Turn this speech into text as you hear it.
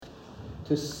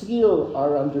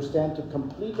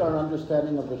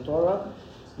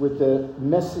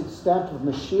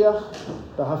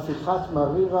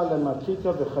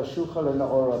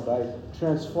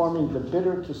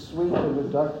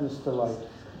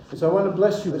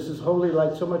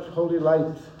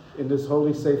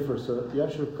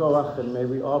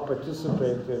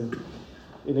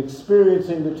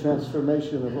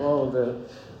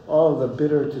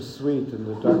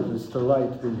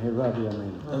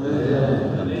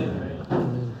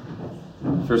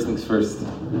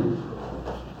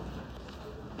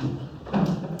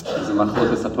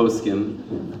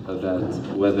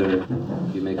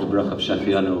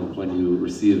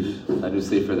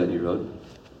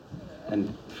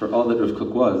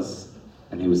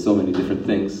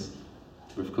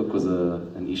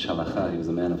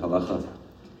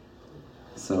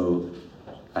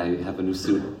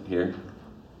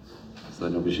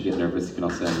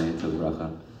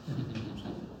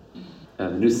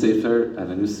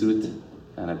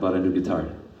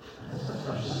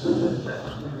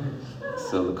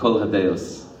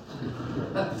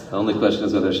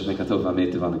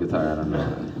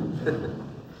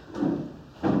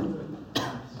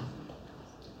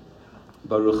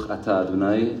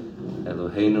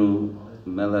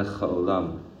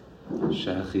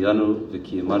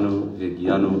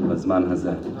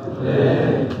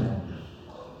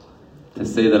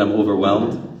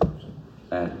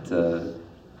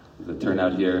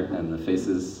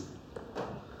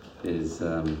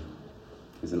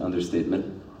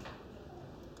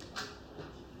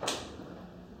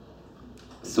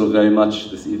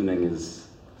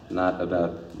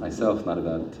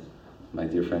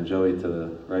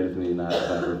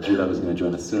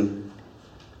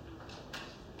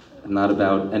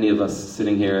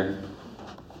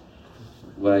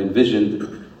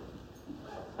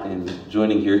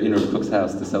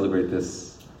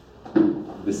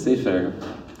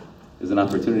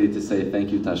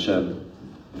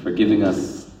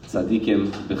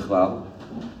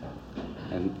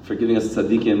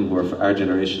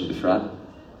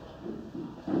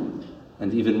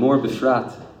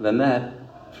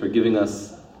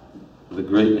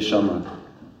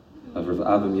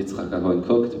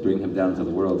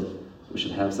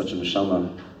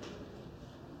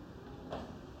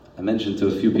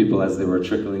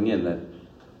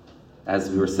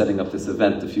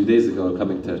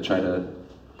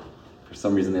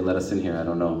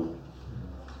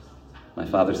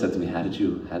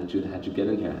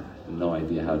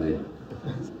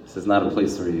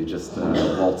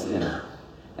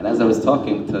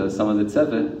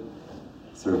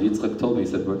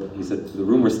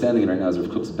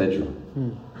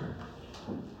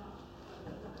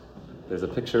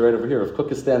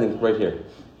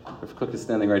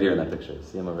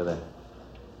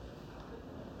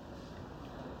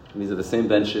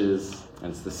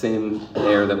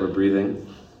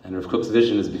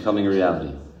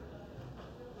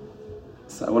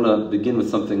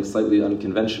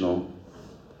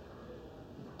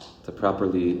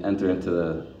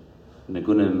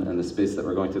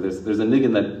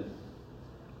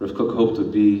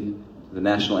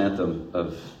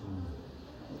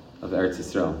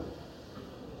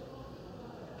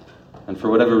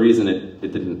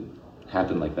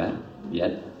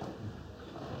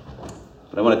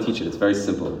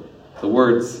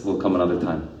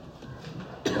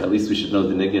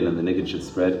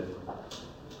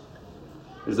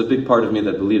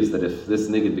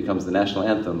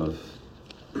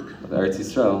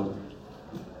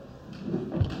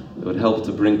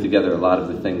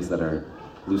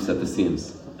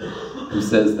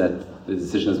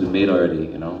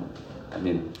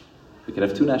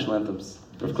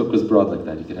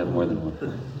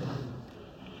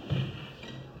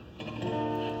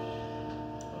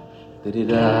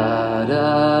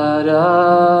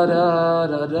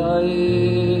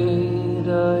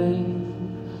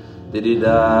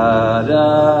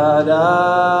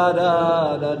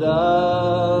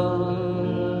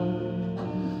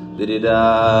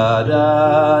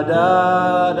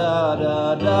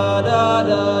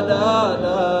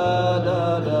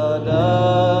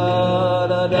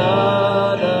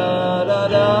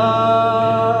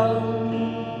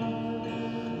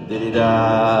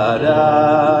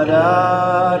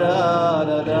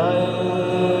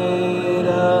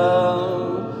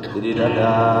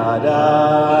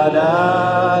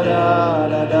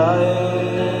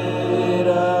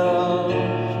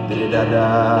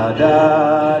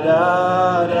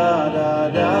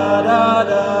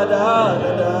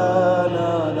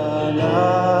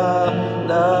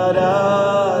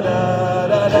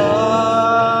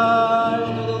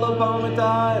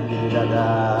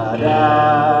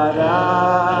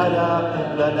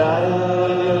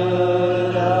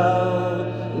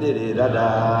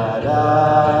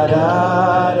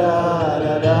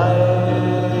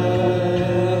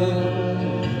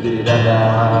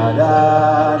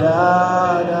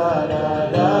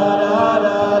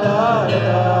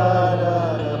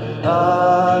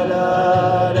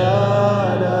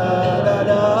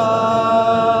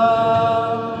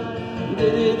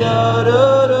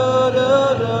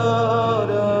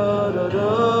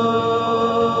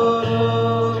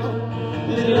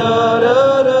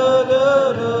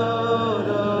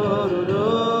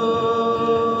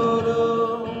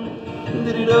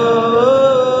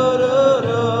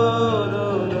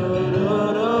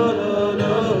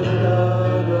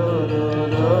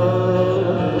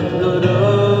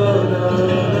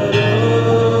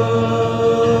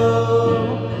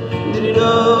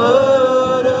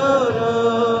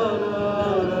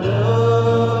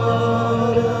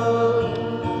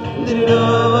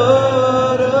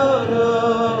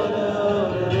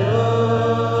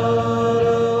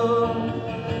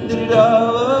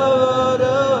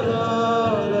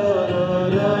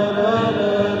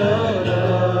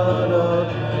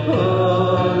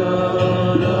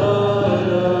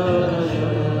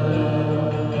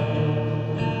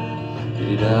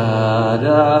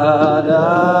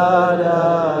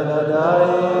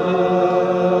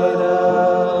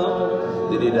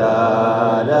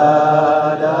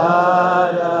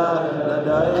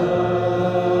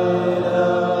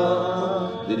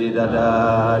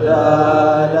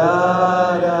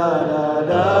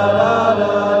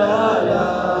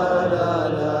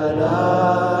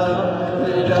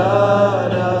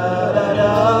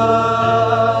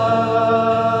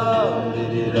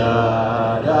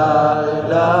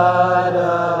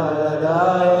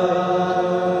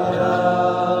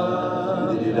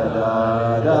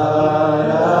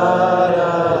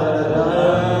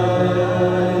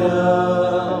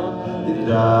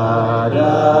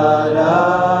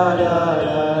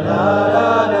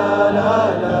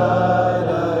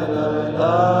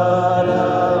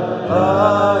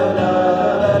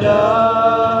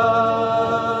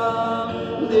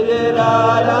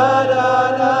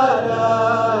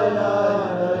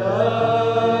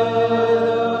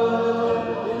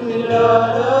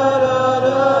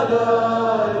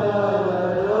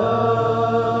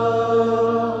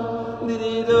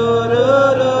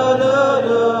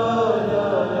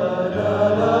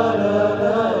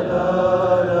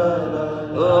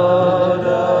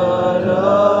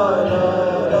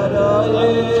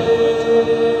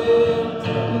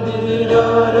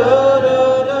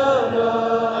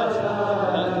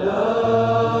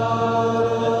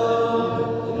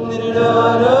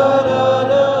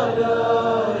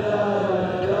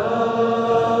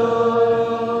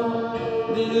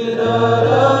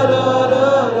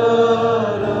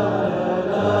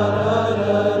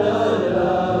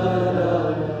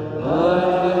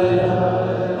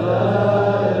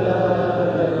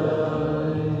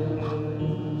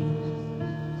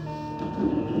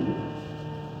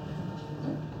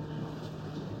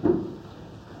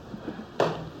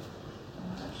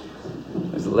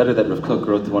A letter that Rav Kook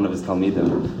wrote to one of his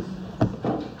Talmidim.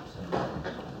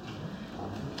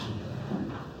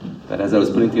 That as I was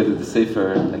putting together the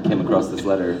Sefer, I came across this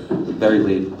letter very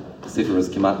late. The Sefer was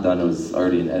kimat done, it was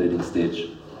already in editing stage.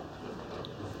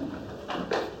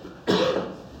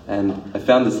 And I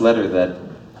found this letter that,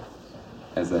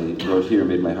 as I wrote here,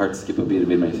 made my heart skip a beat, it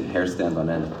made my hair stand on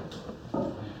end.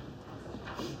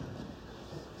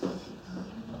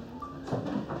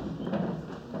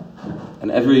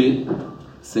 And every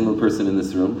single person in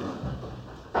this room,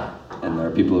 and there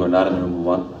are people who are not in the room who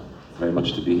want very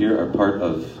much to be here, are part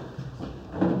of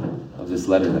this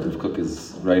letter that Rav Kook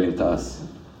is writing to us.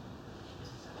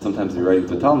 Sometimes you're writing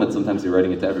to Talmud, sometimes you're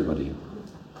writing it to everybody.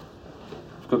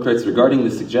 Rav Kook writes, regarding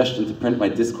the suggestion to print my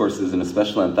discourses in a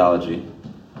special anthology,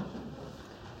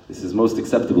 this is most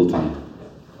acceptable to me.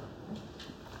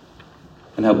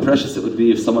 And how precious it would be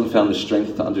if someone found the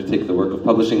strength to undertake the work of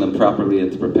publishing them properly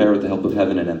and to prepare with the help of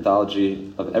heaven an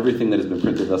anthology of everything that has been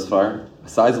printed thus far, a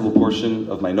sizable portion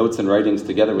of my notes and writings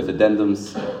together with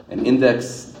addendums, an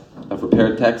index of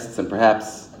prepared texts, and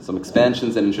perhaps some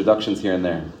expansions and introductions here and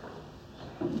there.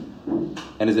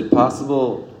 And is it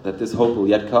possible that this hope will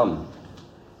yet come?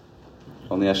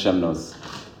 Only Hashem knows.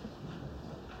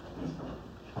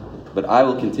 But I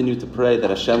will continue to pray that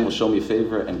Hashem will show me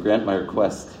favor and grant my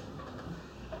request,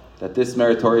 that this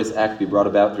meritorious act be brought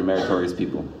about through meritorious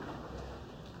people.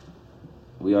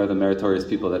 We are the meritorious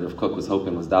people that Rav Kook was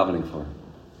hoping, was davening for.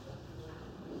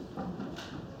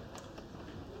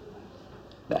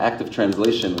 The act of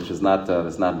translation, which is not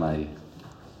my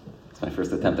my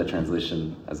first attempt at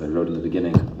translation. As I wrote in the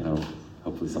beginning,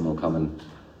 hopefully someone will come and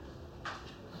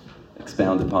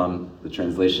expound upon the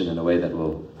translation in a way that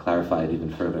will clarify it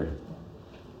even further.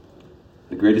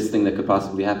 The greatest thing that could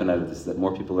possibly happen out of this is that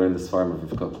more people learn this form of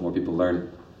Rav Kook, more people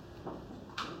learn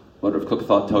what Rav Kook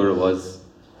thought Torah was,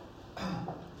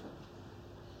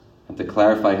 and to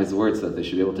clarify his words so that they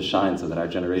should be able to shine, so that our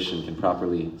generation can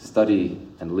properly study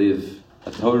and live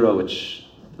a Torah which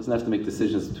doesn't have to make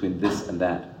decisions between this and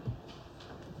that,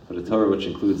 but a Torah which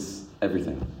includes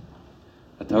everything.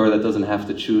 A Torah that doesn't have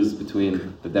to choose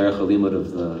between the Derech HaLimud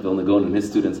of the Vilna Gaon and his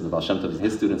students and the Baal Shem Tov and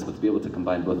his students, but to be able to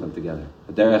combine both of them together.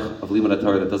 A Derech of Limud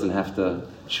HaTorah that doesn't have to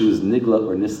choose Nigla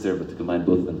or Nister, but to combine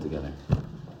both of them together.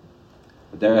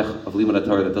 A Derech of Limud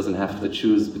HaTorah that doesn't have to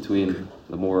choose between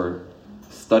the more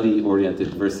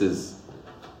study-oriented versus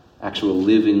actual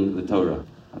living the Torah.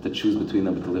 Not to choose between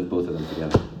them, but to live both of them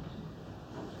together.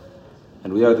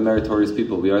 And we are the meritorious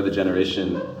people. We are the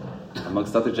generation,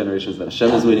 amongst other generations, that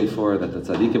Hashem is waiting for, that the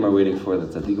tzaddikim are waiting for, that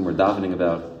tzaddikim are davening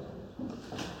about.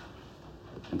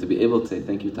 And to be able to say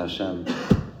thank you to Hashem,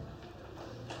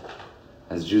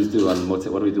 as Jews do on Motzei.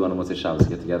 What do we do on Motzei Shabbos? We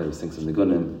get together, we sing some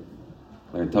nigunim,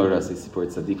 learn Torah, say Sipur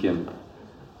Tzaddikim.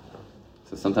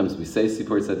 So sometimes we say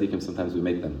Sipur Tzaddikim, sometimes we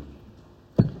make them.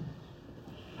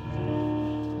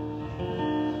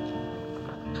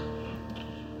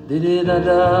 Da da da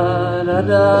da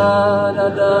da da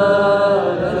da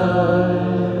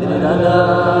da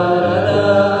da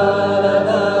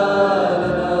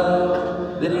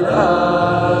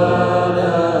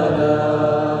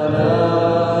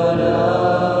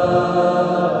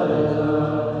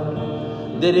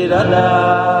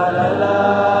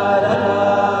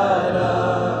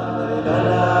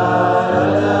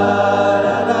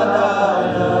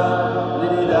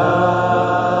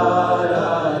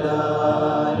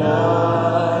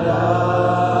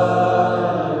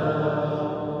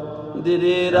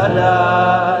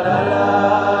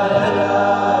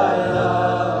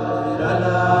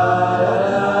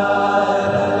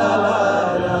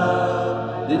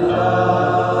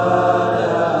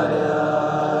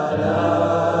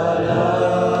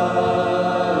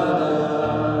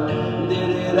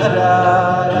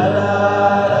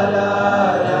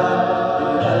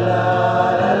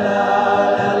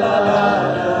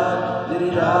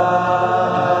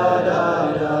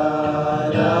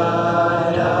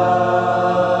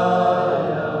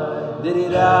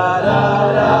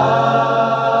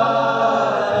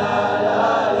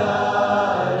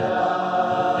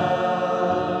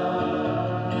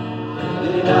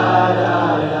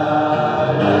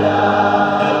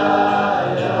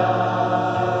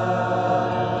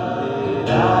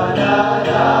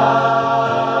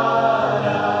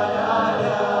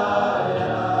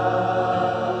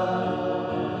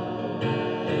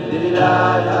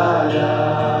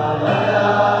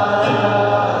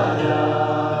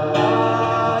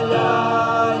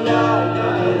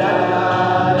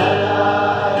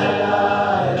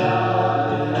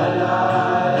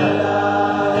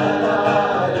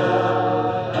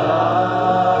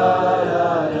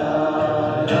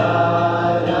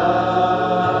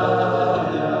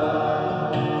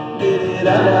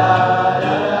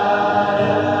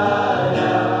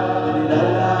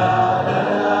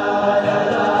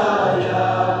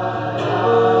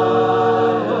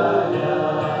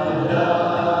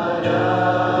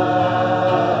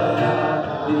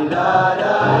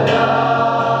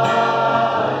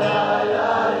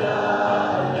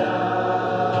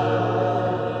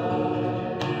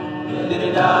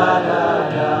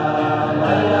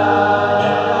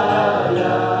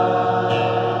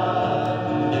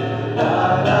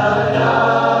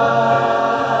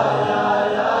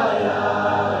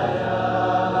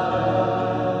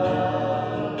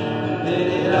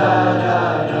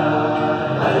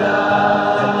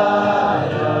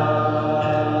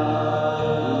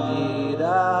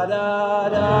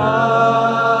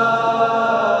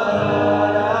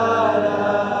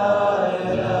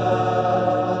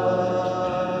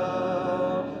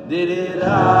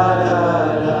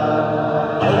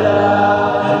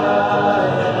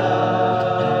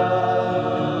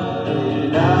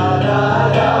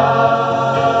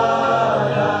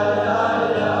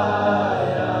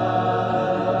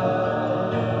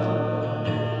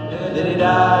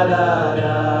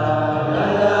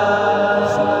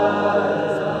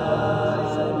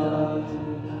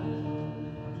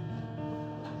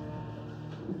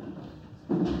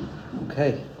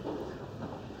Okay.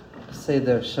 Say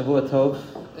there, Shavua Tov.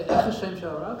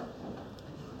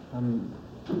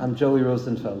 I'm Joey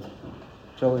Rosenfeld.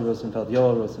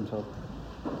 Yoel Rosenfeld.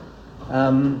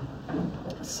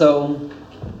 So,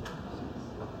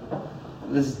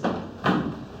 this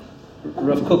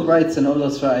Rav Kook writes in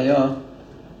Olos Ra'ayah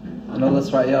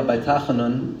by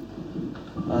Tachanun,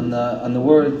 on the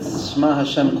words Shema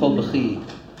Hashem Kol B'chi,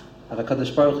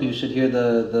 HaKadosh Baruch Hu, you should hear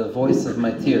the voice of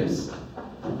my tears.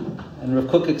 And Rav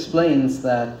Kook explains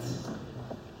that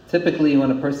typically when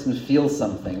a person feels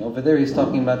something, over there he's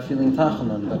talking about feeling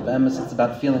Tachanun, but B'emes it's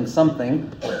about feeling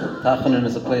something. Tachanun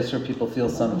is a place where people feel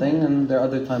something, and there are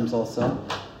other times also.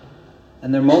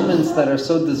 And there are moments that are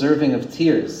so deserving of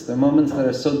tears. There are moments that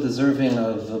are so deserving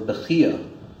of a bechiyah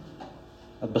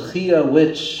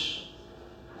which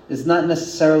is not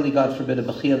necessarily, God forbid, a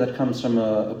bechiyah that comes from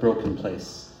a broken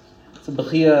place. It's a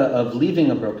bechiyah of leaving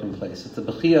a broken place. It's a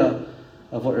bechiyah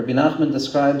of what Rabbi Nachman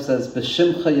describes as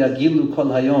B'shimcha yagilu kol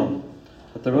hayom.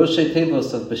 At the Roshei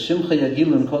Tevos of B'shimcha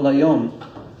yagilu kol hayom,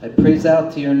 I praise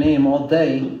out to your name all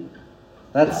day.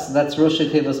 That's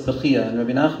Roshei Tevos bechiyah. And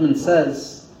Rabbi Nachman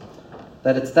says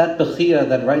that it's that bechiyah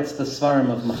that writes the svarim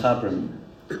of Machabrim.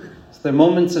 So there are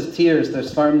moments of tears,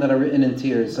 there's svarim that are written in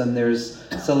tears, and there's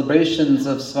celebrations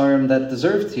of svarim that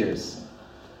deserve tears.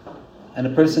 And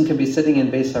a person can be sitting in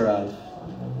Beis Harav,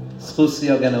 Schus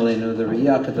Yogen Aleinu, the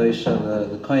Re'iyah Kadosha,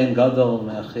 the Kohen Gadol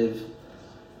Me'achiv,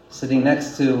 sitting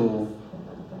next to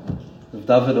Rav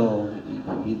Davidel.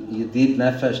 Yedid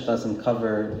Nefesh doesn't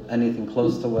cover anything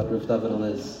close to what Rav Davidel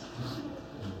is.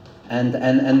 And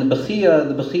the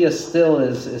bechiyah still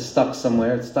is stuck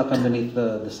somewhere. It's stuck underneath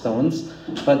the stones.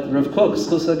 But Rav Kook,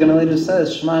 Schus Yogen Aleinu,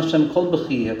 says, Shema Hashem Kol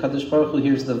B'chi, HaKadosh Baruch Hu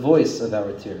hears the voice of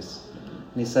our tears.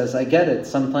 And he says, I get it.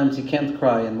 Sometimes you can't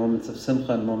cry in moments of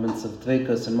simcha, in moments of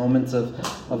dveikus, in moments of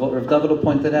what Rav Davidel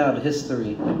pointed out,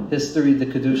 history to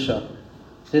kedusha,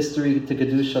 the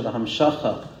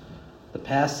hamshacha, the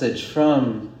passage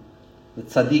from the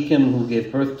tzaddikim who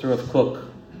gave birth to Rav Kook,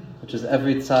 which is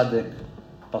every tzaddik,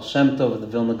 Baal Shem Tov, the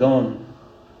Vilna Gaon,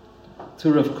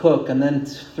 to Rav Kook, and then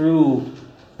through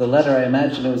the letter. I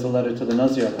imagine it was a letter to the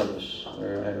Nazir HaKadosh.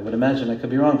 Or I would imagine, I could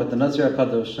be wrong, but the Nazir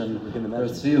HaKadosh and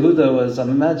Tzvi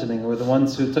Yehuda were the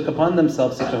ones who took upon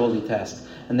themselves such a holy task,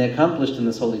 and they accomplished in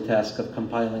this holy task of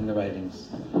compiling the writings.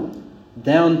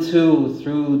 Down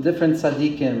through different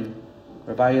tzaddikim,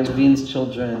 Rav Aryeh Levine's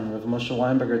children, Rav Moshe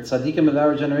Weinberger, tzaddikim of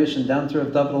our generation, down to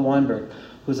Rav Davidel Weinberg,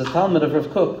 who's a Talmud of Rav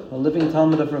Kook, a living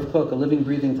Talmud of Rav Kook, a living,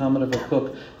 breathing Talmud of Rav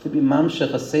Kook, to be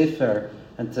mamshech, a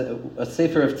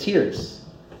sefer of tears.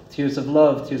 Tears of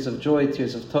love, tears of joy,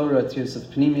 tears of Torah, tears of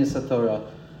Pnimius HaTorah.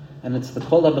 And it's the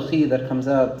Kol HaBechi that comes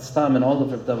out stam in all of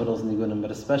Rav Davidel's nigunim,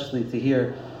 but especially to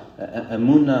hear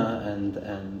Emunah and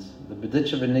the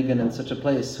B'ditchever nigun in such a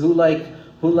place. Who like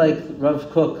Rav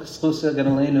Kook, Schus Yogen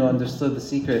Aleinu, understood the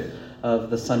secret of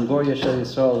the Sangoria Shel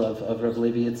Yisrael of Rav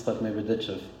Levi Yitzchak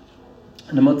Me'Berditchev.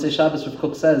 And the Motzei Shabbos, Rav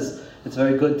Kook says, it's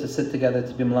very good to sit together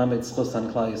to be Melamed Schus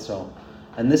on Klal Yisrael.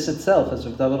 And this itself, as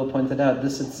Rav Davidel pointed out,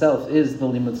 this itself is the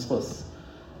Limud Schus.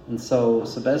 And so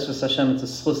Be'ezras Hashem, it's a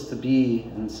schus to be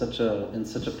in such a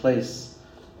place,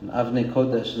 in Avnei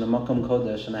Kodesh, in a Makom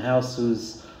Kodesh, in a house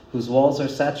whose walls are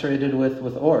saturated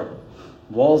with or,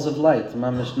 walls of light.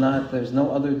 There's no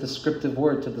other descriptive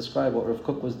word to describe what Rav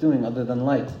Kook was doing other than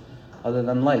light,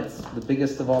 the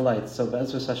biggest of all lights. So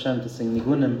Be'ezras Hashem, to sing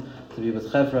nigunim, to be with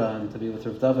Chevra, and to be with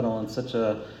Rav Davidel, and such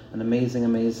an amazing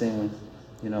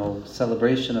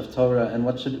celebration of Torah, and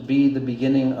what should be the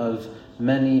beginning of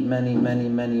many more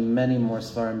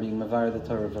svarim being mavar the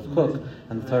Torah of Rav Kook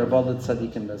and the Torah of all the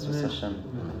tzaddikim Be'ezras Hashem.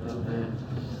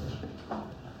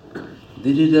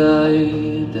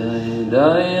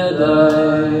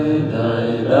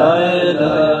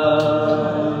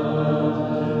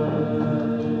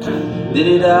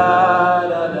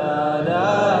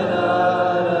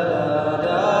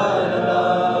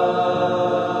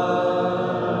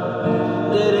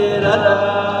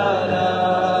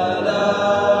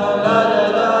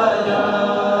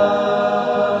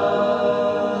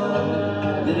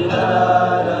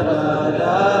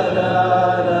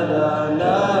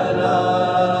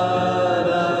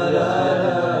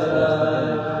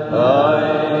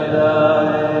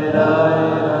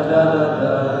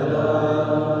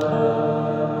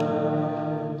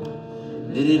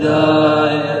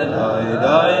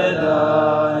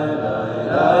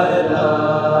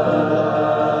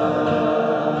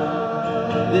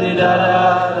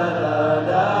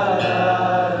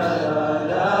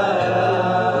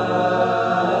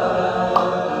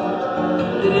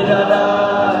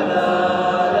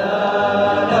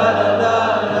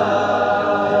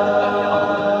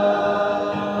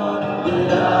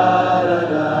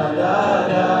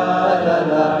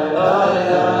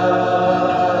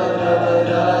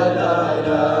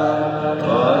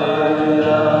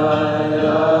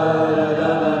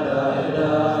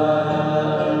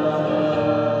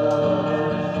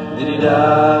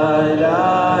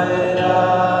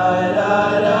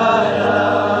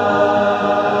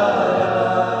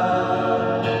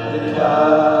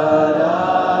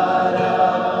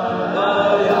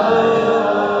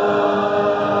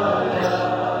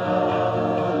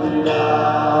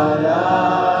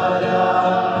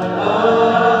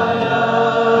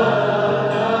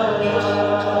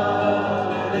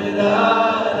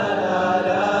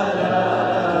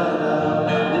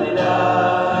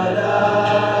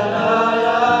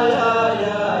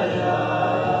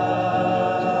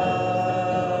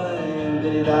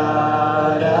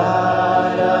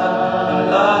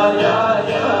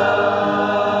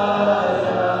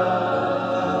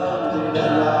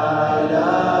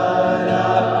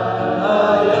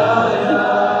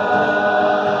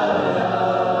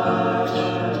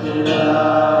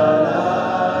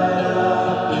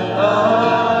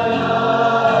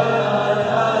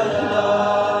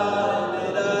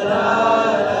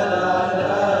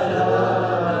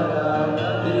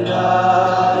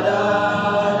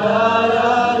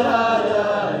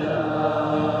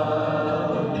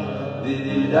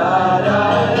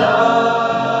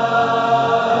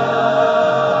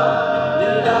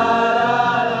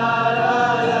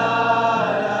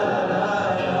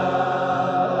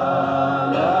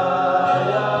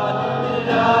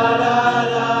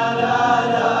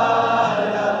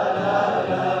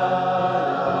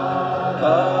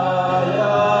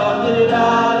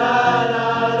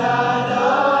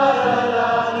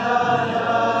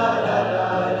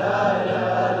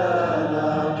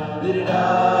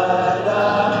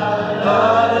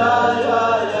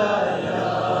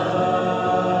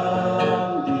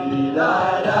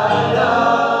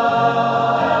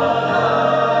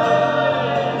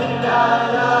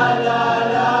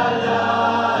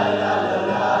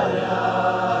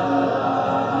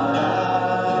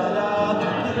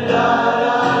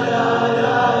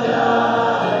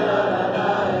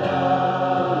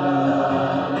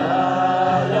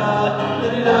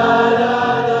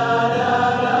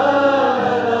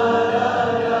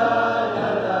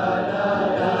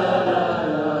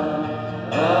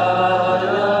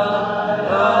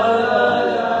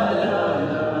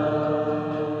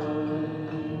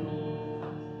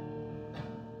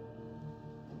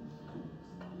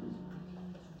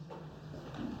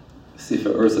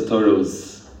 Sefer Orsa Torah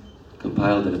was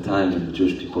compiled at a time when the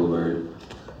Jewish people were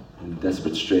in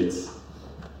desperate straits.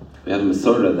 We have a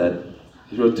Masorah that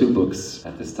he wrote 2 books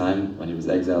at this time. When he was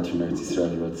exiled from Eretz Yisrael,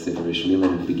 he wrote Sefer Reish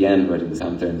Milim and began writing the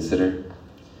commentary and the Siddur.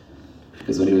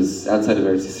 Because when he was outside of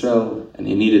Eretz Yisrael, and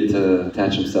he needed to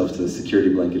attach himself to the security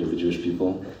blanket of the Jewish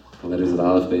people, the letters of the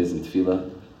Aleph, Beis, and Tefillah.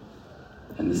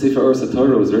 And the Sefer Orsa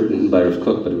Torah was written by Rav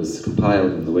Kook, but it was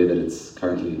compiled in the way that it's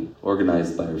currently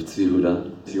organized by Rav Tzvi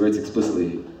Yehuda. He writes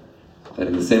explicitly that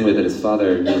in the same way that his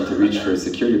father needed to reach for a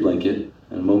security blanket,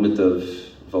 in a moment of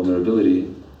vulnerability,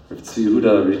 Rav Tzvi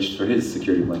Yehuda reached for his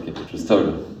security blanket, which was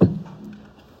Torah.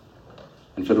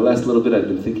 And for the last little bit, I've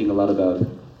been thinking a lot about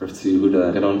Rav Tzvi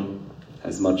Yehuda. I don't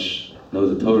as much know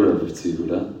the Torah of Rav Tzvi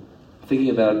Yehuda. I'm thinking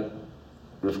about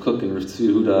Rav Kook and Rav Tzvi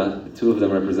Yehuda, the 2 of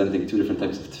them representing 2 different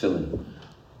types of tefillin.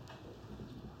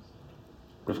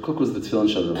 Rav Kook was the Tefillin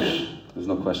Shel Rosh. There's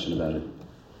no question about it.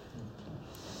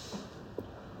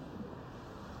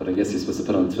 But I guess you're supposed to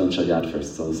put on Tefillin Shel Yad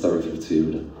first, so I'll start with Rav Tzvi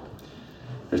Yehuda.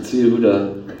 Rav Tzvi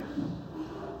Yehuda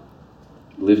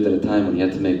lived at a time when he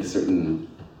had to make certain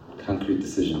concrete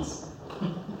decisions.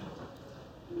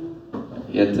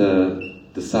 He had to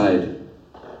decide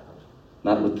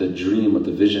not what the dream, what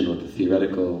the vision, what the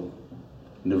theoretical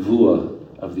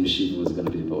nevuah of the yeshiva was going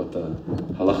to be, but what the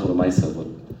halacha l'maisa, what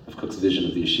Rav Kook's vision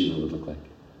of the yeshiva would look like.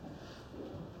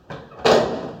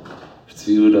 Rav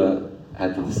Tzvi Yehuda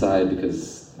had to decide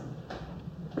because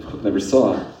Rav Kook never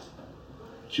saw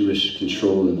Jewish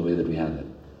control in the way that we have it.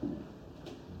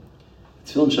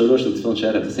 Tefillin Shel Rosh and Tefillin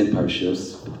Shel Yad have the same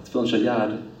parashios, but Tefillin Shel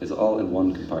Yad is all in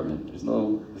one compartment. There's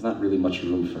not really much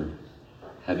room for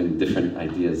having different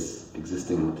ideas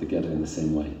existing together in the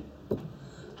same way.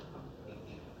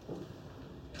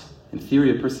 In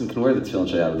theory, a person can wear the Tefillin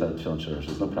Shel Yad without Tefillin Shel Rosh.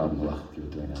 There's no problem halachically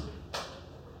with doing that.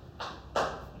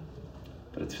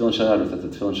 But a Tefillin Shel Yad without the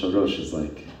Tefillin Shel Rosh is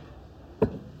like...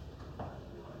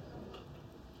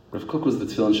 Rav Kook was the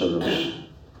Tefillin Shel Rosh.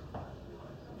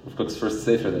 Rav Kook's first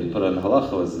sefer that he put on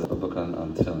halacha was a book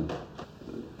on tefillin.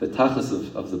 The tachlis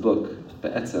of the book,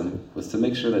 be'etzem, was to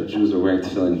make sure that Jews were wearing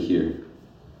tefillin here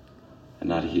and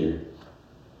not here.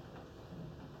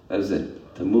 That was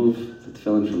it. To move the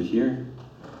tefillin from here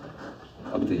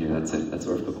up to here. That's it. That's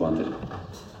what Rav Kook wanted.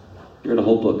 He wrote a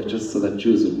whole book just so that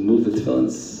Jews would move the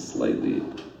tefillin slightly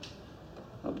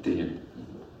up to here.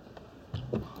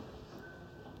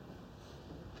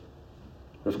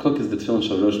 Rav Kook is the Tefillin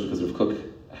Shel Rosh because Rav Kook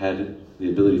had the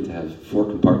ability to have 4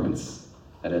 compartments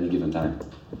at any given time.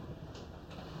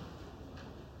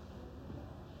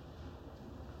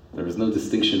 There was no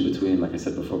distinction between, like I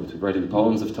said before, between writing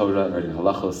poems of Torah, writing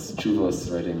halachos, tshuvos,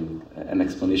 writing an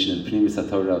explanation in Pnimis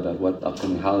HaTorah about what the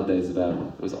upcoming holiday is about.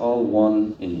 It was all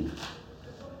one inyan.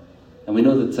 And we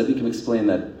know that tzaddikim explain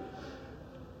that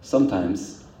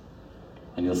sometimes,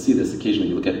 and you'll see this occasionally,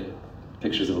 you look at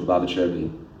pictures of Lubavitch Rebbe,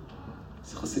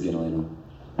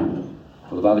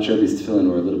 the Lubavitch Rebbe's tefillin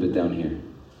were a little bit down here.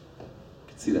 You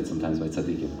can see that sometimes by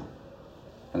tzaddikim.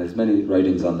 And there's many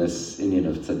writings on this inyan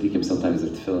of tzaddikim, sometimes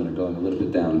their tefillin are going a little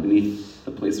bit down beneath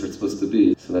the place where it's supposed to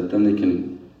be, so that then they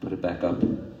can put it back up.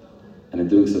 And in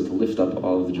doing so, to lift up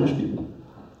all of the Jewish people.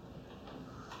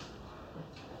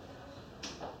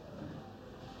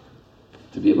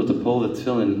 To be able to pull the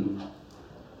tefillin,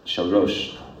 shel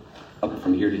rosh, up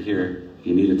from here to here,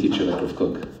 you need a teacher like Rav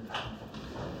Kook.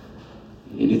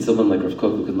 You need someone like Rav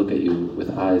Kook who can look at you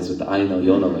with eyes, with the ayin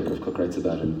al-yona, like Rav Kook writes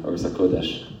about in Oros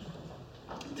HaKodesh.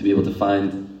 To be able to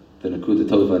find the nakuda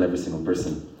tova in every single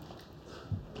person.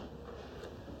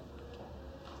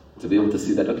 To be able to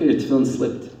see that, okay, your tefillin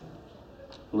slipped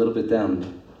a little bit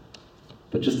down.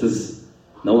 But just as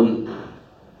no one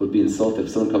would be insulted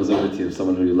if someone comes over to you,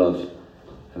 someone who you love,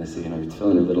 and they say, your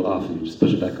tefillin are a little off, and you just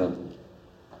push it back up.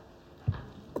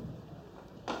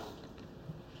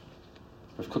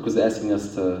 Rav Kook was asking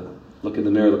us to look in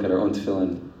the mirror, look at our own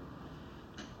tefillin,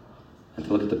 and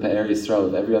to look at the Pe'er Yisrael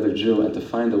of every other Jew, and to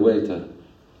find a way to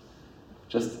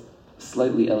just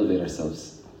slightly elevate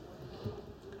ourselves.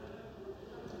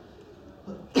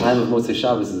 The time of Motzei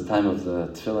Shabbos is the time of the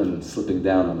tefillin slipping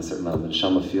down on a certain level, and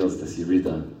Shama feels this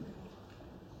Yerida.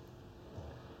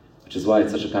 Which is why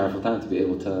it's such a powerful time to be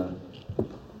able to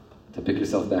pick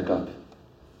yourself back up.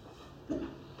 When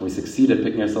we succeed at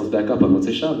picking ourselves back up on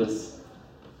Motzei Shabbos,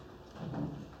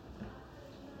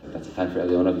 that's a time for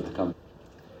Eliyahu Navi to come.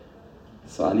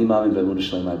 So Ani Ma'amin Be'emunah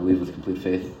Shleima, I believe with complete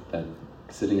faith that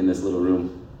sitting in this little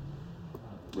room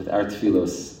with our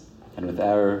tefillos and with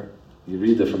our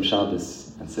Yerida from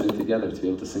Shabbos and sitting together to be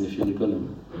able to sing a few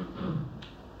nikunim,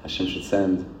 Hashem should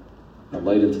send a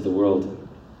light into the world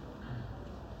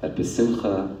that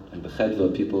b'simcha and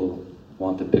b'chedva people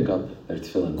want to pick up their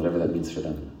tefillin, whatever that means for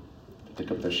them. To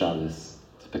pick up their Shabbos,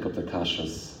 to pick up their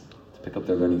kashrus, to pick up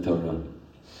their learning Torah,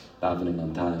 davening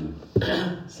on time.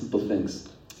 Simple things.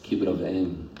 Keep it of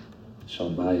aim.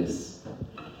 Shalom bayis.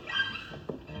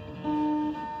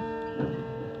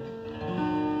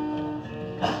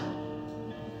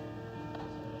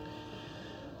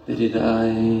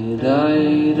 Dididai,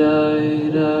 dai, dai,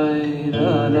 dai,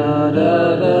 da, da,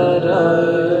 da, da, da.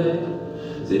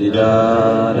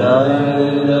 Didida,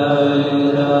 dai,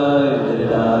 dai, dai,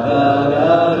 didida, da, da,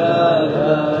 da, da.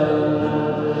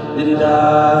 Didida,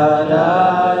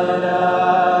 dai, da, da,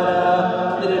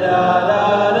 didida, da, da,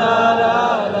 da,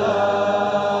 da.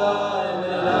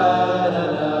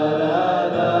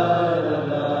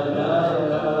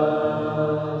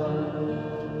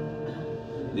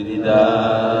 Didida, da,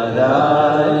 da,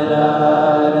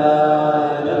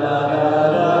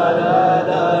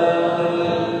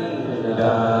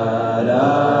 da,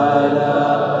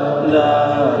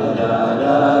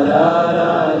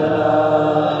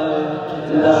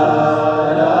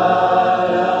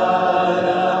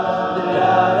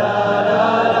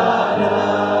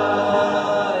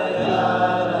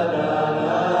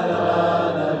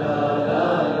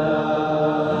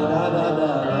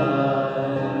 da,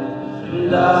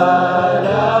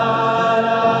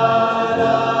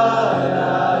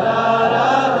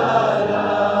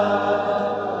 da,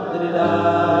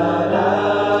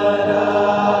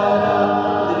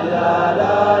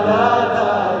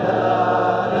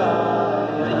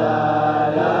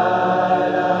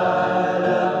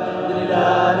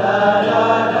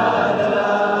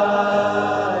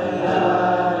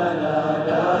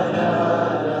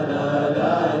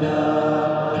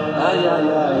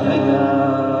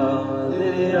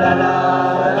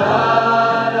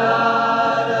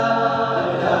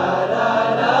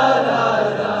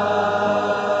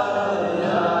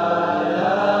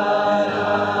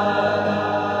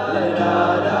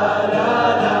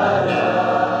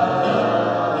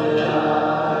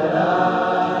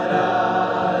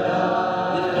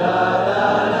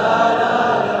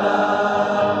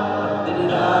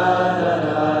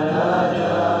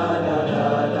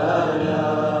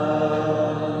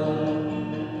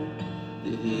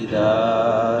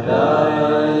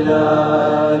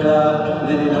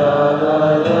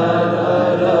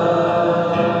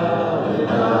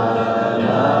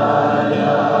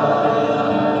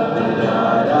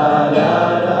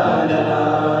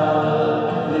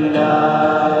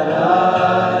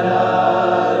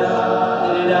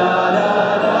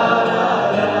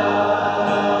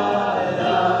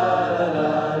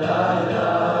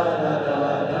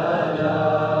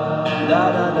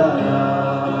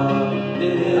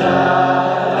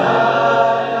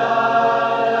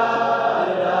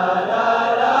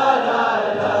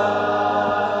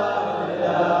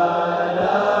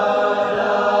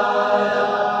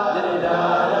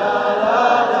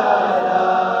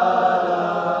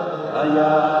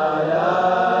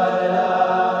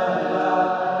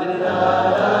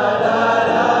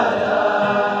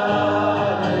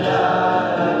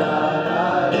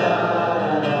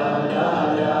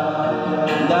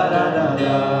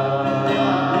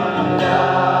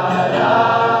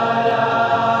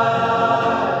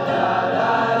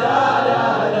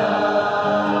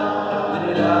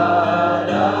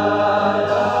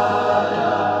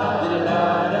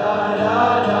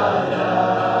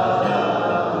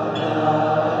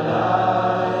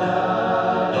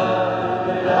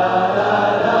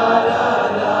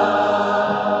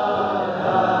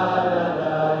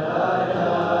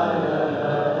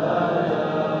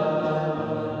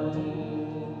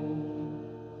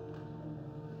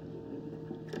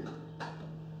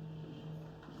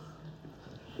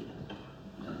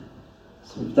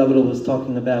 So David was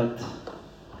talking about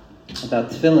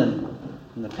tefillin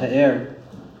and the pe'er.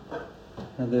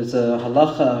 Now there's a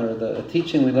halacha, or a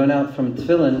teaching we learn out from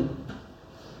tefillin,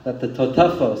 that the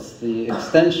totafos, the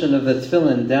extension of the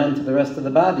tefillin down to the rest of the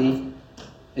body,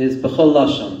 is b'chol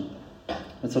lashon.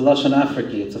 It's a lashon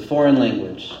afriki, it's a foreign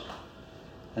language.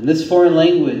 And this foreign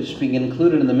language being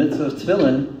included in the mitzvah of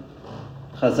tefillin,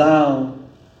 Chazal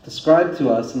described to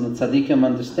us, and the tzaddikim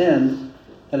understand,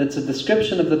 that it's a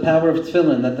description of the power of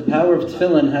tefillin, that the power of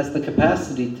tefillin has the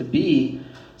capacity to be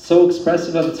so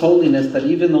expressive of its holiness that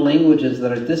even the languages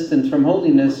that are distant from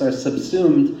holiness are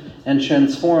subsumed and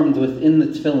transformed within the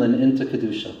tefillin into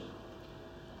kedusha.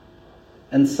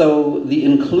 And so the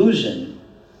inclusion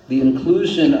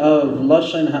of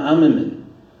Lashon Ha'amimim,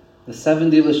 the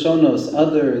 70 Lashonos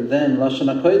other than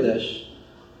Lashon HaKodesh,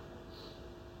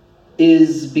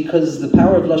 is because the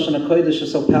power of Lashon HaKodesh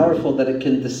is so powerful that it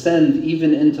can descend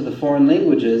even into the foreign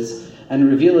languages and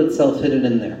reveal itself hidden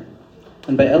in there.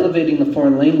 And by elevating the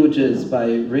foreign languages,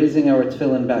 by raising our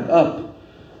tefillin back up,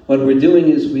 what we're doing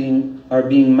is we are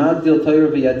being Magdil Torah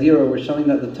v'Yadira. We're showing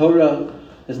that the Torah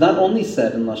is not only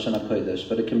said in Lashon HaKodesh,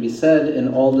 but it can be said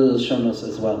in all the Lashonos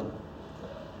as well.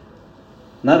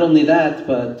 Not only that,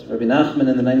 but Rabbi Nachman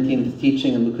in the 19th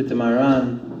teaching in Likutei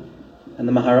Moharan, and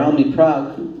the Maharal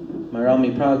Prague,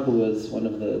 who was one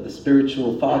of the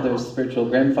spiritual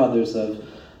grandfathers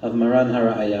of Maran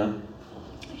Haraya,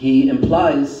 he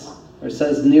implies, or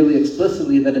says nearly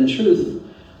explicitly, that in truth,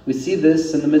 we see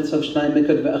this in the mitzvah of Shnai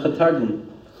Mikad ve'Echad Targum,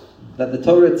 that the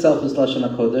Torah itself is Lashon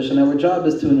HaKodesh, and our job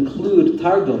is to include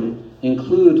Targum,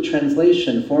 include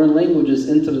translation, foreign languages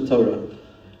into the Torah.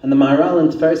 And the Maharal in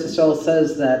Tiferes Yisrael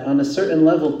says that on a certain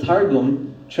level,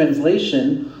 Targum,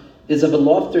 translation, is of a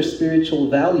loftier spiritual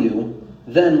value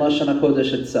than Lashon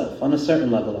HaKodesh itself, on a certain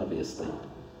level, obviously.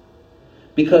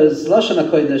 Because Lashon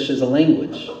HaKodesh is a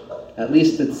language. At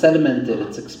least it's sedimented,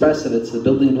 it's expressive, it's the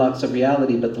building blocks of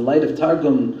reality, but the light of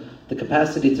Targum, the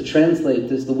capacity to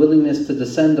translate, is the willingness to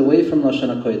descend away from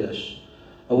Lashon HaKodesh,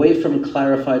 away from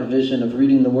clarified vision of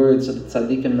reading the words of the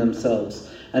tzaddikim themselves,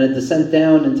 and a descent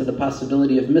down into the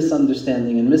possibility of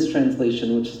misunderstanding and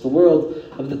mistranslation, which is the world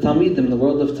of the Talmidim, the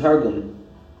world of Targum.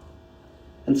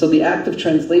 And so the act of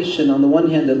translation, on the one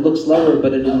hand, it looks lower,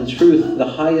 but it is in truth the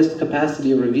highest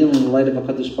capacity of revealing the light of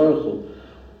HaKadosh Baruch Hu.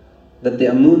 That the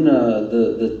Amunah,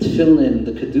 the Tefillin,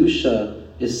 the Kedusha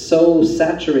is so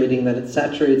saturating that it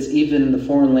saturates even the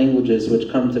foreign languages which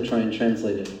come to try and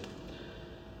translate it.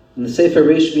 In the Sefer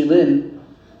Reish Milin,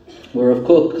 where Rav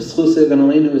Kook, Zchus Yagan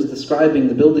Aleinu, is describing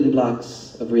the building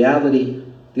blocks of reality,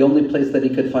 the only place that he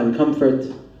could find comfort,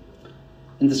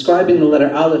 in describing the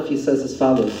letter Aleph, he says as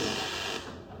follows.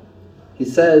 He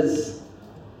says,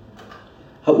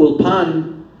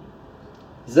 Ha'ulpan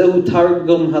zehu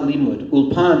targum halimud.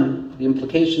 Ulpan, the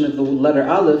implication of the letter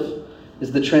Aleph,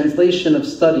 is the translation of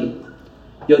study.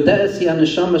 Yode'es hi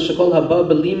haneshama shekol haba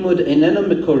belimud einena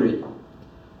mikori.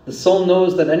 The soul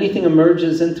knows that anything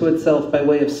emerges into itself by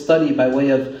way of study, by way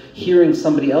of hearing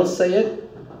somebody else say it,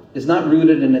 is not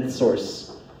rooted in its source.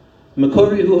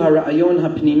 Mikori hu hara'ayon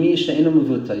hapnimi she'enu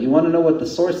mevuta. You want to know what the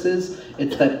source is?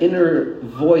 It's that inner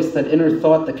voice, that inner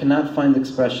thought that cannot find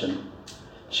expression.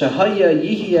 Shahaya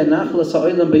yihya nachlas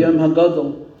ha'olam b'yom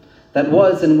hagadol. That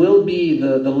was and will be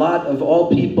the lot of all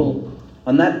people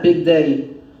on that big day,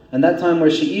 and that time where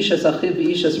she'ishas achiv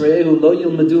v'ishas re'ehu lo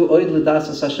yilmedu oid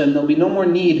l'dasas Hashem. There'll be no more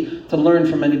need to learn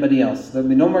from anybody else. There'll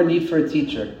be no more need for a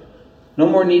teacher. No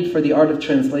more need for the art of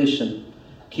translation.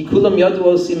 Ki kulam yadu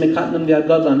osi mekatnam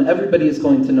v'agadlan. Everybody is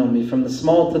going to know me, from the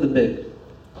small to the big.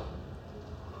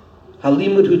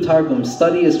 Halimud hu targum.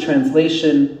 Study is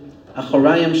translation.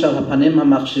 Achorayim shal hapanim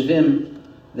hamachshivim.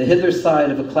 The hither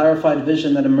side of a clarified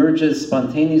vision that emerges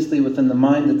spontaneously within the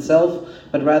mind itself,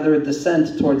 but rather a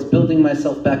descent towards building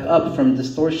myself back up from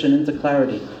distortion into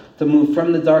clarity, to move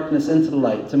from the darkness into the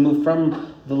light, to move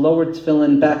from the lowered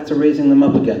tefillin back to raising them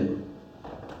up again.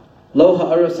 Lo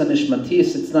ha'aros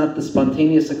hanishmatis, it's not the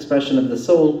spontaneous expression of the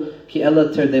soul, ki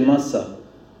ela terdemasa,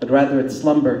 but rather it's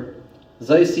slumber.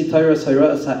 Zaisi tayras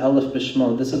hayra'as ha'alef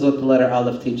bishmo. This is what the letter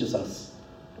Aleph teaches us.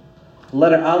 The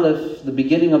letter Aleph, the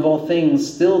beginning of all things,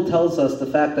 still tells us the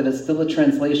fact that it's still a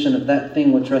translation of that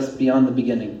thing which rests beyond the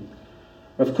beginning.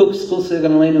 Rav Kook's Zchus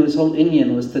Yagan Aleinu, his whole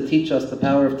inyan was to teach us the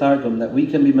power of Targum, that we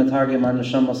can be Matargim our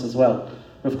Neshamos as well.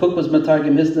 Rav Kook was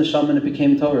Matargim his Neshama and it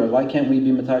became Torah. Why can't we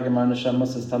be Matargim our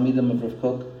Neshamos as Talmidim of Rav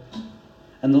Kook?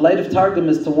 And the light of Targum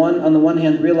is to on the one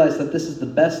hand realize that this is the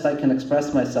best I can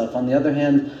express myself. On the other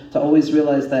hand, to always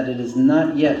realize that it is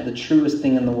not yet the truest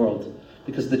thing in the world.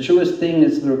 Because the truest thing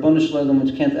is the Rabbanu Shalom,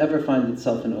 which can't ever find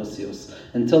itself in Osios.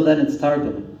 Until then it's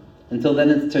Targum. Until then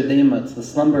it's Terdema, it's the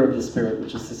slumber of the spirit,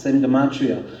 which is the same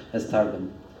gematria as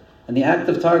Targum. And the act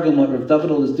of Targum, what Rav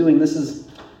David is doing, this is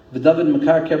V'David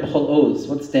Mekarker B'chol Oz.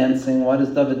 What's dancing? Why does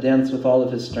David dance with all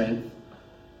of his strength?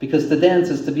 Because to dance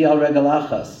is to be al regel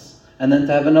achas, and then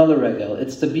to have another regel.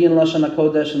 It's to be in Lashon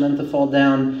HaKodesh and then to fall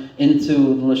down into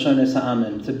the Lashones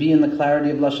Ha'amin. To be in the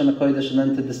clarity of Lashon HaKodesh and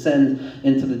then to descend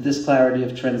into the disclarity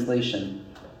of translation.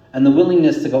 And the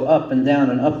willingness to go up and down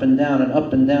and up and down and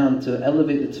up and down to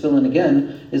elevate the tefillin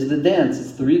again is the dance.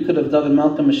 It's the Rikud of David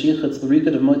Malka Mashiach. It's the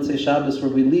Rikud of Motzei Shabbos, where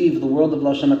we leave the world of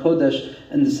Lashon HaKodesh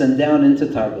and descend down into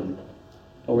Targum.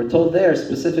 But we're told there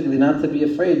specifically not to be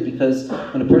afraid, because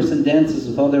when a person dances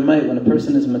with all their might, when a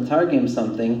person is matargim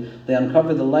something, they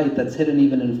uncover the light that's hidden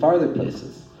even in farther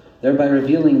places, thereby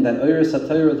revealing that Oiris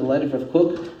HaTorah, the light of Rav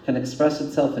Kook, can express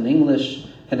itself in English,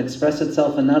 can express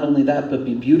itself in not only that, but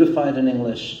be beautified in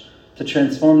English, to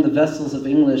transform the vessels of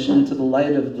English into the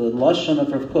light of the Lashon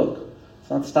of Rav Kook.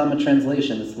 It's not Stama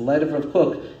translation, it's the light of Rav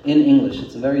Kook in English.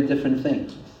 It's a very different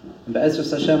thing. And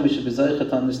Be'ezras Hashem, we should be zaycha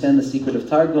to understand the secret of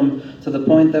Targum to the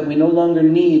point that we no longer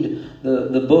need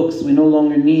the books, we no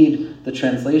longer need the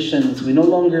translations, we no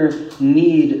longer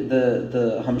need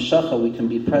the Hamshacha. We can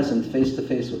be present face to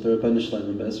face with the Rabbanu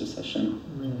Shalom. Be'ezras Hashem.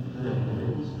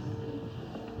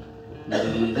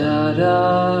 Da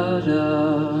da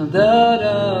da da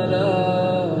da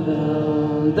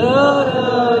da da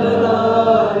da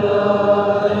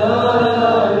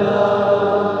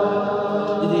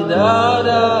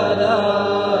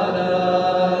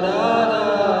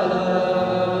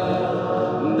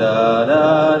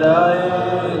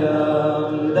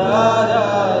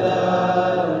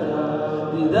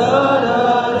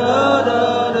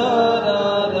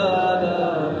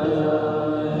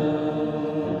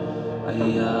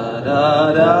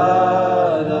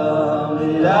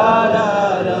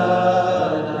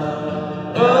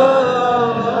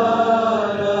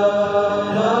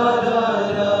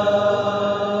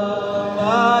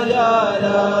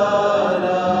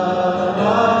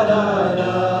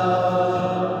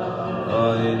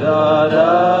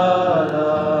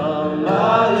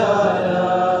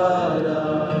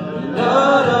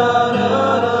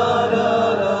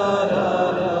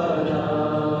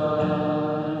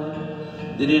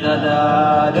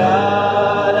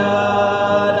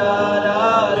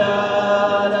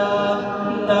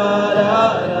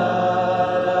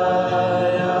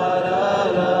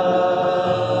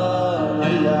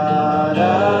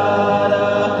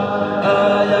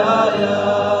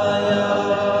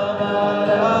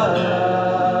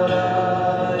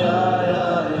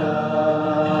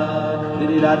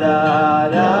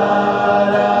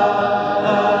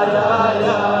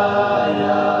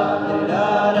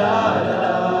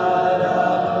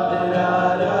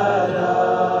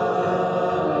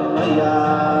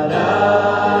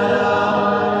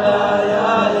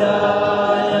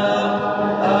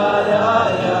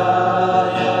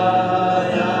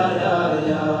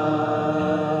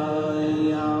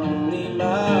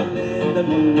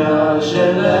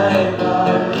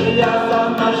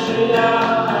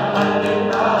Mashiach,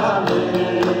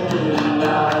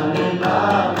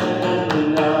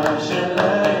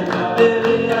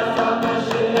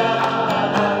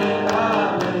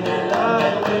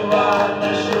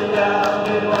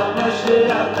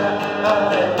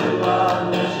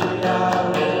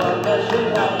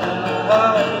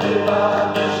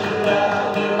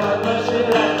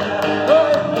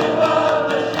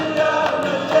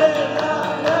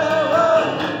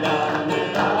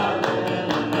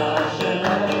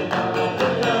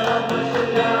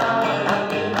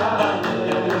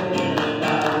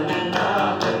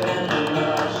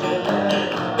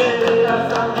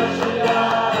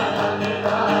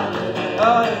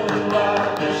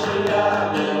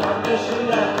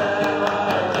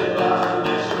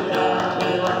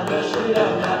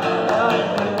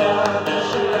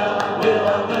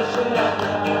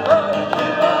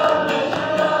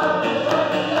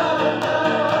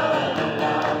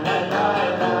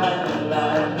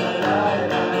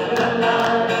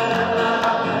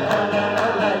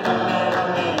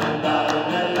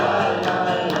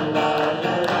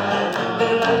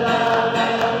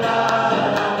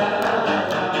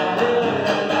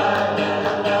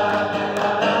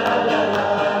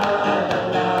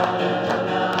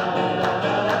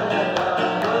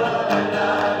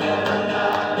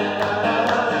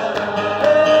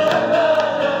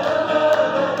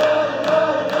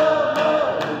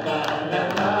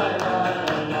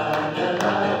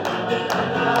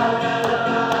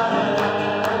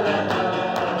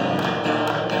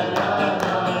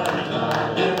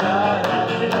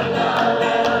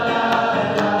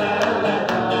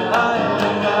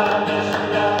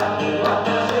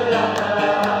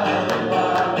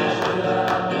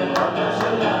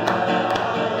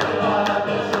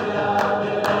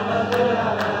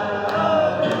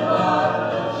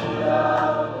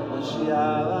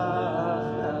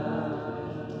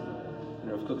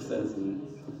 Rav Kook says, and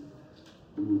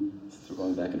since we're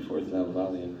going back and forth now,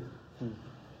 volume,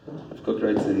 Rav Kook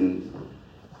writes in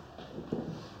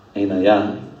Ein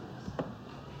Ayah,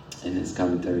 in his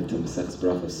commentary to Masechtas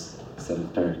Brachos, 7th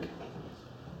parak,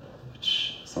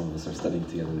 which some of us are studying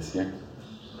together this year.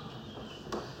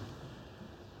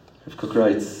 Rav Kook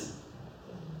writes,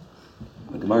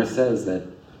 the Gemara says that,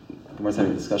 the Gemara is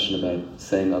having a discussion about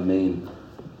saying Amen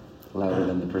louder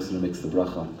than the person who makes the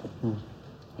bracha.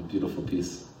 A beautiful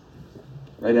piece.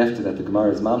 Right after that, the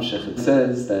Gemara is Mamshech. It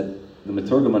says that the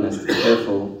Metorgaman has to be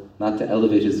careful not to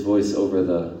elevate his voice over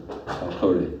the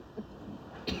Balkorei.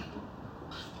 And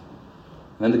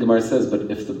then the Gemara says,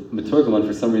 but if the Metorgaman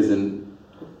for some reason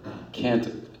can't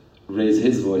raise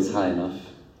his voice high enough,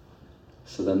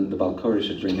 so then the Balkorei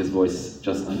should bring his voice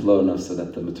just low enough so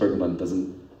that the Metorgaman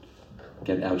doesn't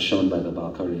get outshone by the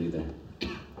Balkorei either.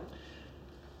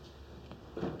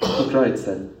 Kook writes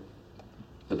that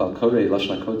the Balkorei,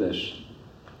 Lashon HaKodesh,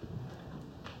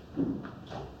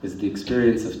 is the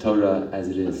experience of Torah as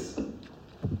it is.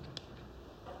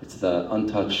 It's the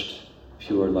untouched,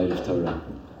 pure light of Torah.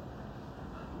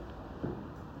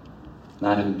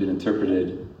 Not having been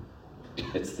interpreted,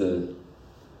 it's the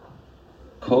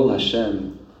Kol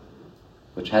Hashem,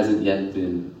 which hasn't yet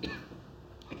been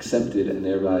accepted and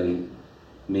thereby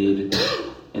made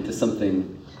into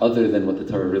something other than what the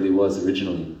Torah really was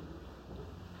originally.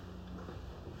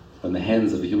 When the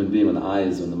hands of a human being, when the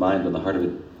eyes, when the mind, when the heart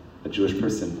of a Jewish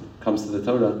person comes to the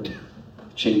Torah, it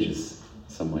changes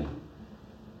some way.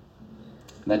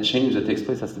 And that change that takes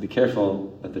place has to be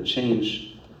careful that the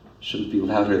change shouldn't be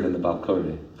louder than the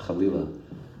Balkorei, Chalila.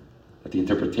 That the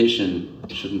interpretation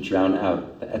shouldn't drown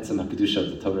out the Etzem HaKedusha of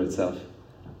the Torah itself.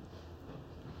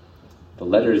 The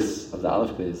letters of the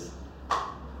Aleph Beis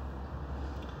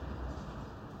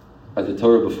are the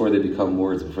Torah before they become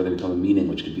words, before they become a meaning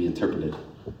which could be interpreted.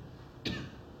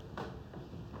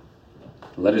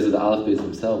 The letters of the Aleph Beis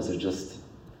themselves are just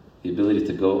the ability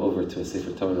to go over to a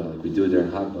Sefer Torah, like we do during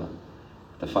Hagbah,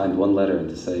 to find one letter and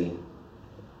to say,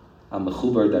 I'm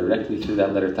mechubar directly through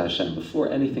that letter to Hashem. Before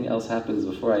anything else happens,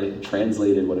 before I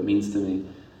translated what it means to me,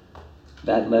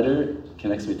 that letter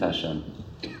connects me to Hashem.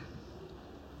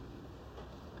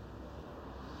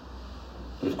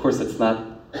 But of course, that's not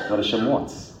what Hashem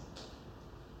wants.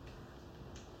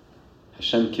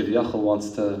 Hashem Kivyachal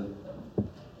wants to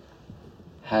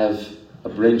have a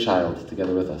brainchild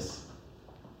together with us.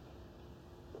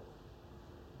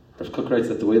 Rav Kook writes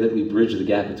that the way that we bridge the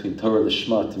gap between Torah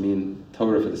Lishma, to mean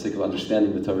Torah for the sake of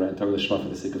understanding the Torah, and Torah Lishma for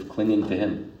the sake of clinging to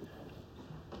Him.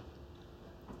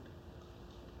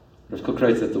 Rav Kook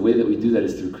writes that the way that we do that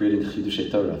is through creating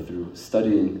Chidushei Torah, through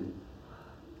studying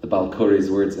the Balkorei's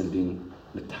words and being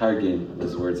metargim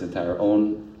those words into our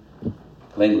own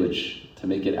language to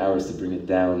make it ours, to bring it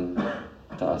down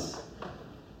to us.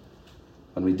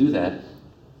 When we do that,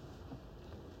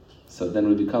 so then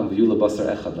we become V'yula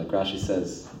Basar Echad, like Rashi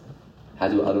says. How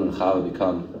do Adam and Chava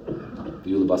become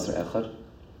V'yula Basar Echad?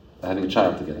 By having a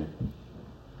child together.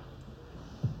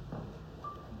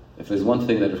 If there's one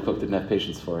thing that Rav Kook didn't have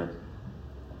patience for,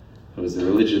 it was a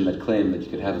religion that claimed that you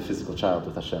could have a physical child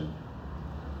with Hashem.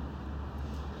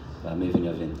 V'amevin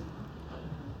Yavin.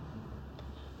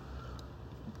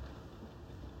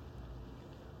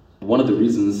 One of the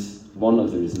reasons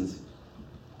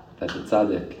that the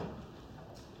tzaddik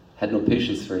had no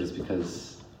patience for it is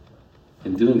because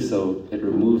in doing so, it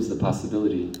removes the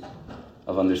possibility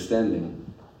of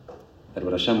understanding that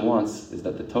what Hashem wants is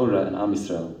that the Torah and Am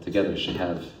Yisrael together should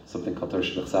have something called Torah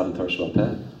Shebechsav and Torah Shebal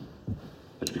Peh,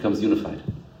 which becomes unified.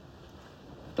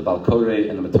 The Balkorei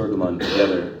and the Metorgaman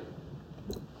together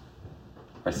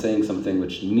are saying something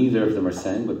which neither of them are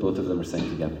saying, but both of them are saying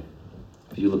together.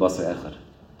 V'yula Basar Echad.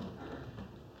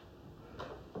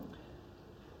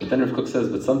 But then Rav Kook says,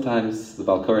 but sometimes the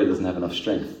Balkorei doesn't have enough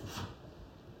strength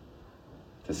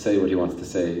to say what he wants to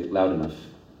say loud enough.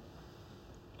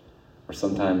 Or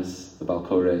sometimes the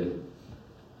Balkorei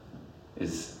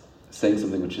is saying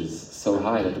something which is so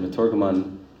high that the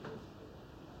Metorgaman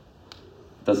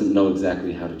doesn't know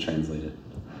exactly how to translate it.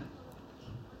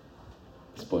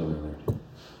 Spoiler alert.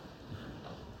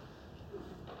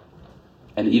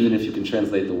 And even if you can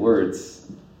translate the words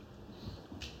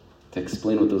to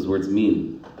explain what those words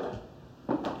mean,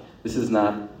 this is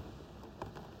not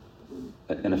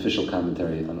an official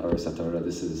commentary on Oros HaTorah.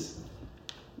 This is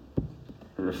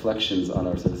reflections on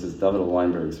Oros. This is David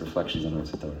Weinberg's reflections on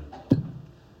Oros HaTorah.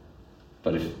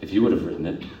 But if you would have written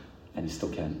it, and you still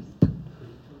can,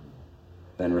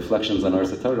 then reflections on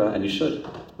Oros HaTorah, and you should.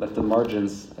 Let the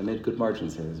margins, I made good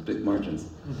margins here, there's big margins.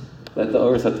 Let the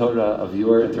Oros HaTorah of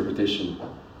your interpretation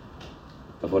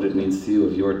of what it means to you,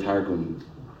 of your Targum,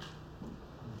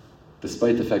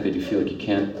 despite the fact that you feel like you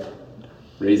can't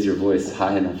raise your voice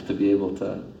high enough to be able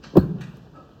to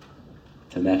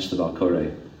match the Baal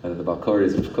Koreh, whether the Baal Koreh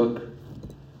is Rav Kook,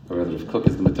 or whether Rav Kook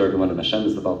is the Meturgaman and Hashem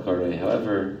is the Baal Koreh,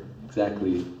 however,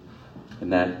 exactly in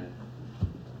that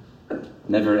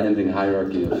never-ending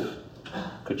hierarchy of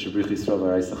Kutchabrich Yisrael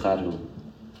V'Araisachadhu,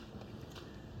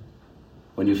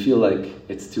 when you feel like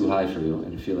it's too high for you,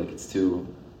 and you feel like it's too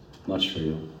much for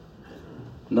you,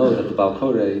 know that the Baal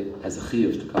Koreh has a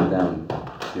chiyuv to come down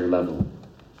to your level,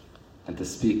 and to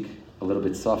speak a little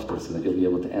bit softer so that you'll be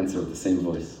able to answer with the same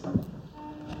voice.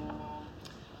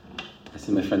 I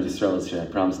see my friend Yisrael is here. I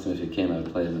promised him if he came I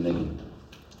would play him the niggun.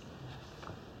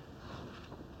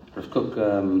 Rav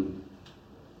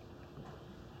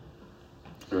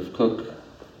Kook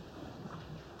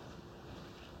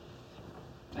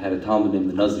had a Talmud named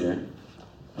the Nazir,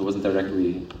 who wasn't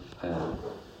directly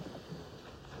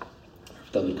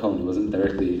David Cohen, who wasn't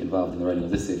directly involved in the writing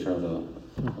of this sefer, although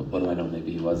what do I know,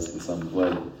 maybe he was in some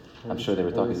way. I'm sure they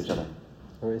were talking to each other.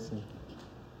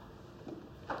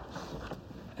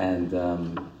 And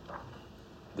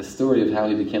the story of how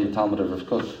he became a Talmud of Rav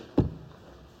Kook,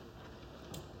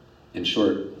 in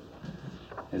short,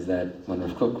 is that when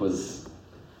Rav Kook was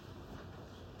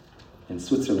in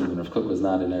Switzerland, when Rav Kook was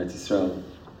not in Eretz Yisrael,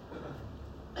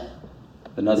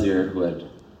 the Nazir, who had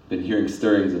been hearing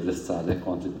stirrings of this tzaddik,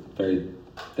 wanted very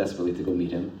desperately to go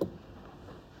meet him,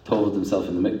 told himself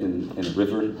in a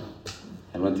river,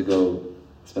 and went to go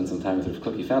spend some time with Rav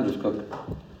Kook. He found Rav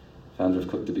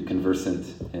Kook to be conversant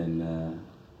in,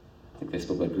 I think they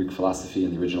spoke about Greek philosophy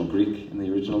and the original Greek in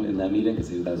that meeting, because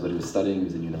that was what he was studying. He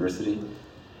was in university,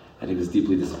 and he was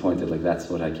deeply disappointed. Like, that's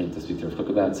what I came to speak to Rav Kook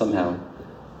about. Somehow,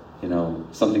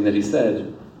 something that he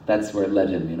said, that's where it led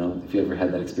him. If you ever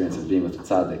had that experience of being with a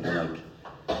tzaddik, and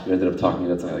you ended up talking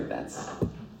about something like that's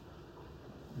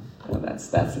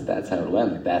how it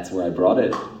went. Like, that's where I brought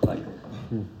it.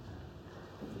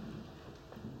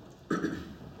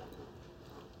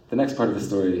 The next part of the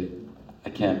story, I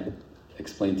can't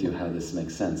explain to you how this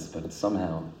makes sense, but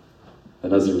somehow the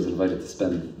Nazir was invited to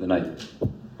spend the night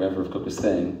wherever Rav Kook was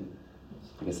staying.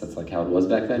 I guess that's like how it was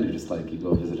back then. You just you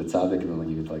go visit a tzaddik and then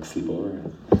you could sleep over.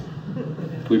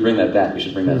 Can we bring that back? We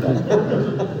should bring that back.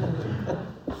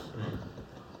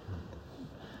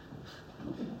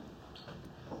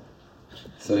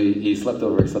 So he slept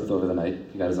over the night.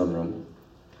 He got his own room.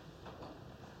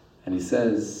 And he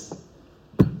says,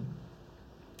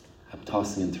 I'm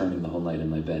tossing and turning the whole night in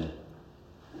my bed.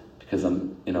 Because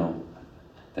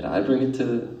did I bring it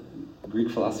to Greek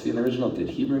philosophy in the original? Did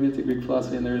he bring it to Greek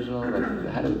philosophy in the original?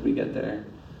 How did we get there?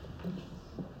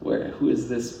 Who is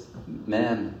this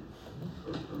man?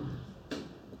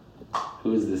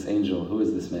 Who is this angel? Who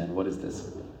is this man? What is this?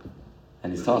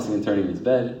 And he's tossing and turning in his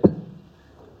bed.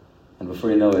 And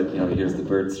before you know it, he hears the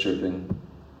birds chirping.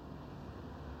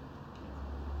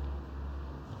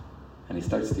 And he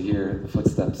starts to hear the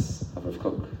footsteps of Rav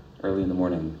Kook early in the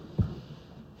morning,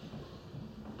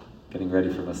 getting ready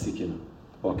for Vasikin,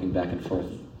 walking back and forth.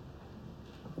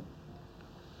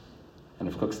 And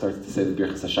Rav Kook starts to say the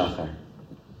Birchas HaShachar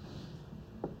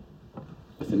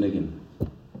with the niggun.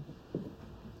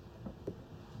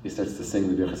 He starts to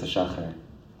sing the Birchas HaShachar.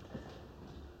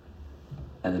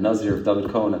 And the Nazir of David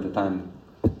Cohen at the time,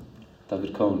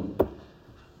 David Cohen,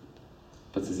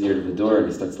 puts his ear to the door and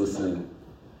he starts listening.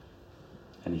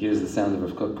 And he hears the sound of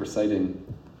Rav Kook reciting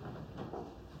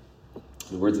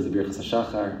the words of the Birchas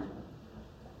HaShachar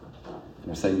and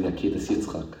reciting the Akedas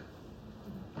Yitzchak.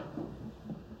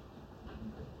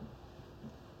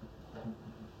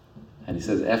 And he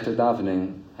says, after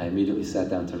davening, I immediately sat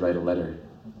down to write a letter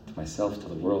to myself, to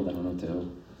the world, I don't know to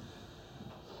who.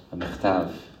 A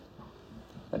mechtav,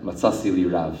 that Matzasi li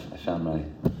Rav, I found my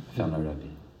Rabbi.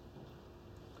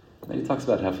 And then he talks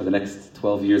about how for the next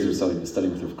 12 years or so he was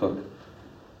studying with Rav Kook,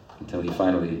 until he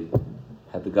finally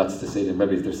had the guts to say to him,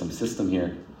 Rebbe, is there some system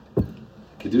here?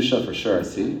 Kedusha for sure I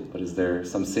see, but is there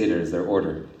some seder, is there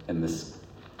order in this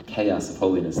chaos of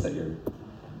holiness that you're...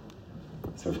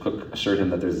 So Rav Kook assured him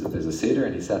that there's a seder,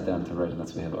 and he sat down to write, and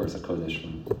that's why we have Ars HaKodesh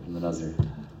from the Nazir,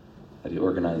 that he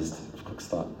organized Rav Kook's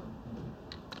thought.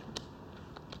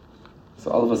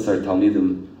 So all of us are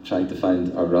Talmidim trying to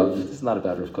find our Rav. This is not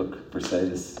about Rav Kook per se.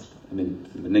 The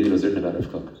niggun was written about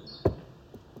Rav Kook.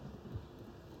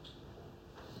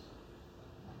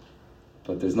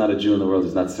 But there's not a Jew in the world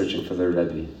who's not searching for their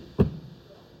Rebbe.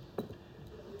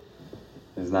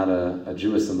 There's not a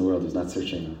Jewess in the world who's not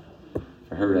searching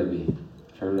for her Rebbe,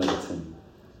 for her Rebbetzin.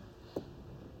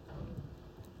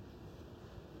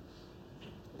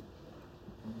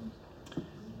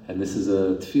 And this is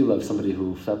a tefillah of somebody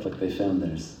who felt like they found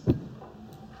theirs.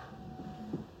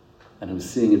 and who's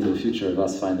seeing into the future of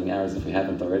us finding ours if we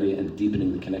haven't already, and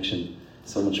deepening the connection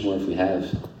so much more if we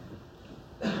have.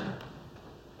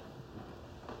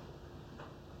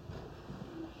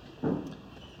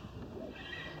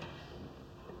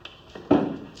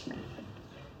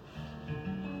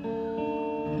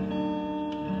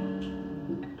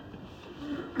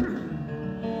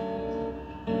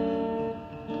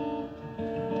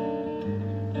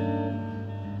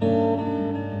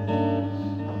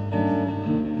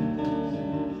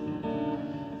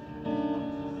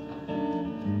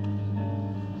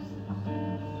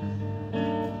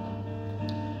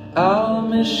 Al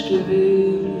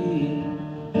mishkevi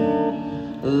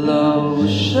lo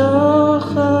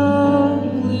shachav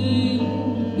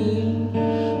libi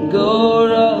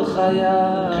goral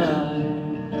chayai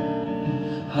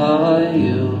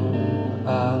hayu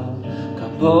al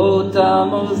kapot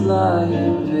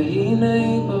hamozlayim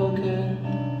vehinei boker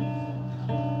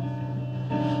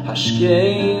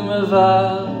hashkeim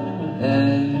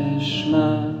va'eshma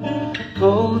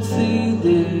kol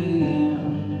tzidim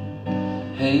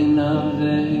Heina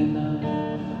veina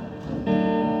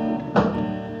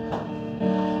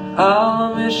Al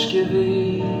mishkevi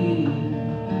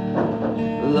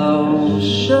Lo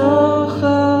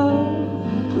shachav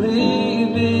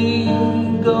libi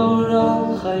goral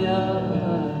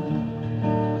chayai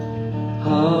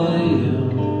Hayu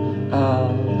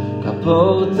al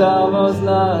kapot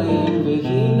hamozlayim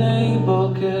vehinei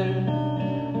boker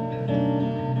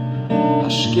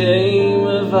Hashkeim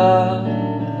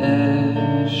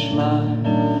Eshma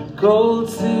kol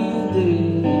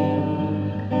tzidim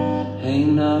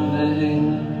Heina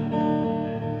veheina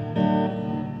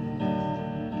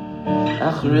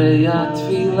Achrei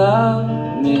atfila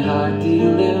miharti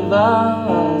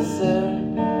levaser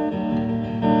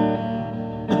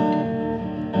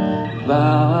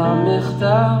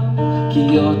Ba'amichtav ki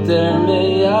yoter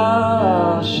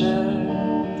meyasher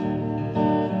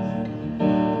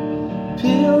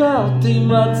Pilalti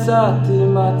matzati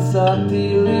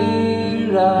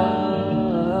lira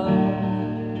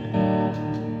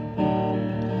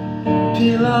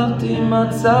Pilalti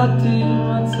matzati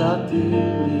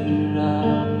lira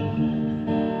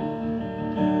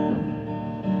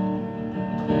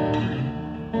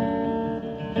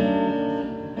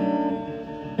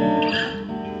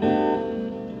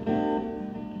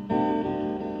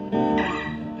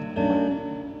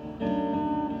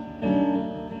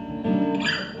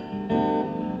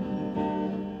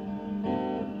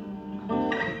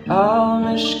Al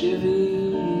mishkevi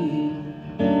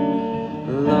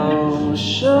lo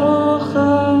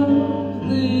shachav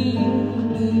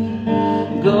libi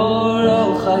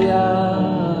goral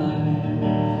chayai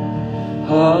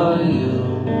hayu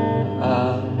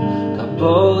al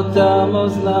kapot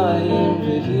hamozlayim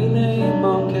vehinei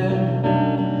boker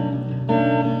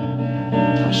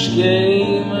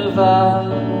hashkeim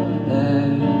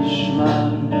va'eshma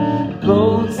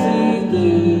kol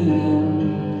tzidim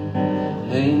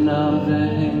Heina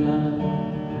veheina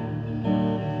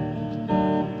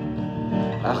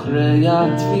Achrei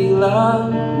atfila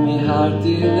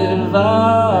miharti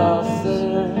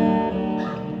levaser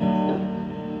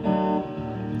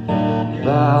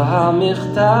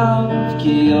Ba'amichtav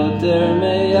ki yoter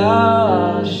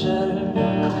meyasher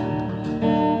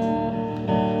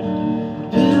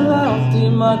Pilalti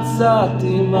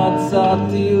matzati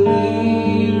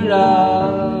lira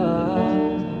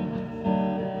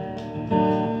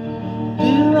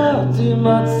Pilalti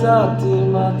matzati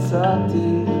lira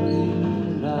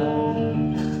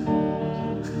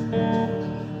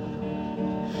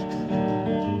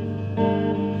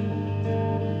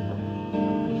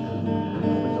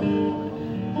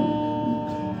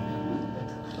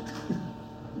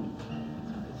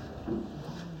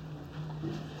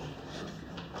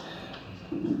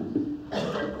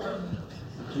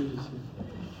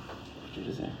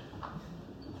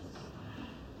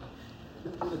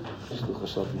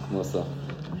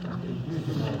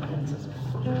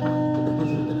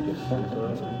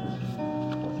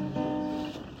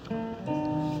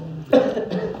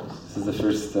This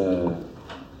is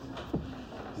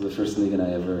the first nigun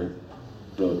I ever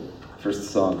wrote.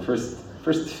 First song, first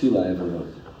tefillah I ever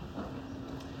wrote.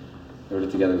 I wrote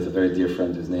it together with a very dear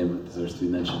friend whose name deserves to be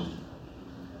mentioned.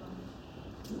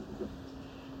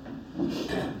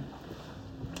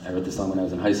 I wrote this song when I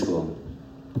was in high school.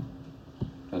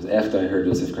 That was after I heard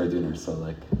Yosef Karduner,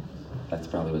 so that's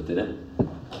probably what did it.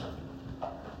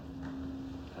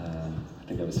 I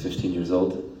think I was 15 years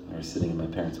old. We were sitting in my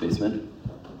parents' basement.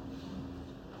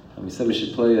 And we said we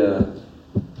should write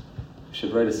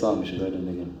a song, we should write a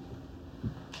nigun.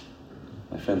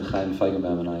 My friend Chaim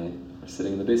Feigenbaum and I were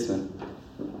sitting in the basement.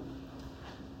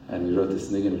 And we wrote this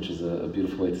niggin, which is a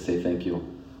beautiful way to say thank you.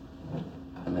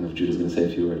 And then if Judah's going to say a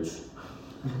few words.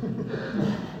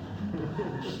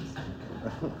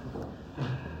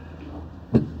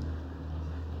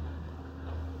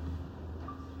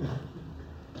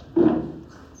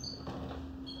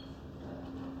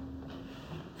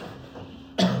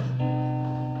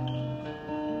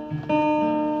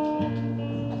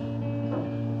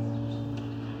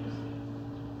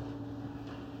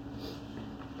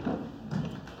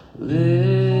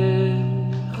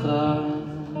 לך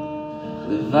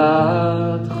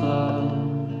לבדך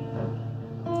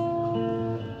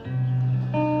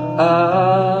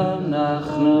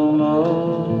אנחנו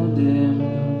מודים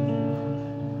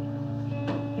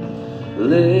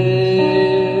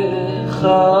לך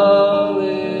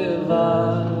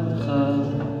לבדך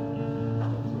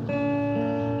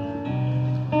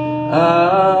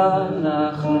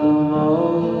אנחנו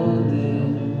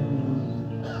מודים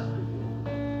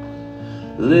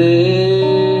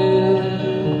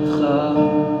לך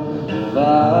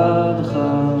לבדך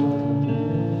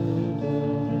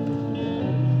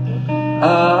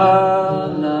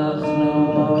אנחנו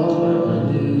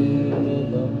מודים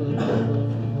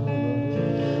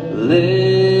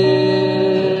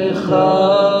לך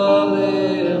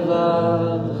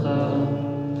לבדך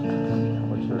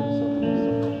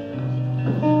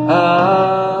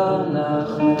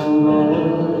אנחנו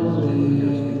מודים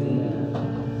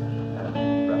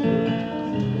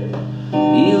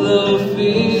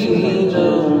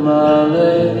אילופינו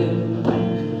מלא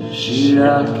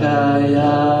שירה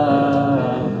קיים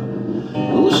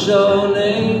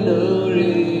ושוננו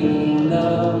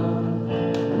רינה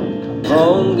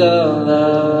מונגלה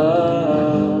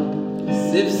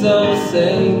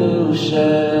ספסוסנו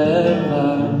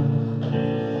שבע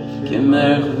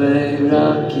כמלך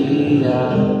ורקיע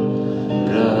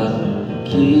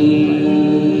רקיע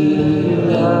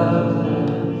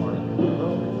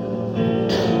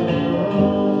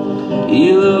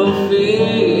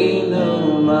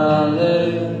אילופינו מלא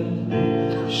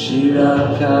שירה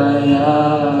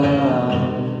קיים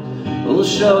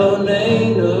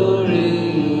ולשוננו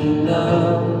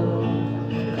רינה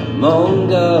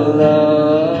מונגלה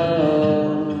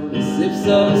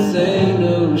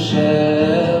ספסוסנו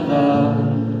שבע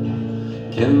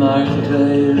כמלך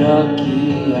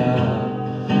ורקיע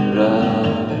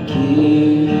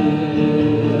רקיע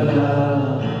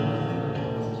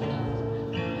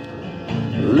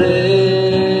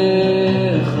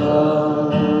לך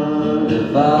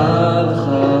לבדך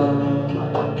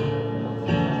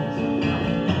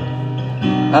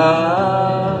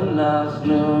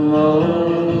אנחנו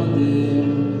מודים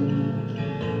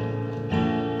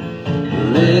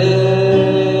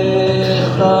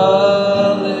לך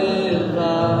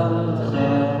לבדך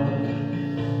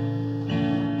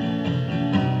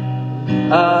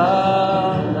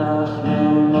אנחנו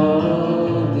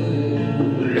מודים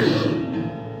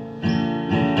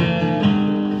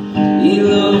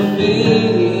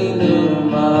אילופינו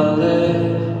מלא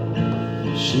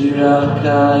שירה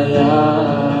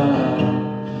קיים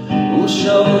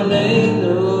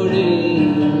ושוננו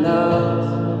רינה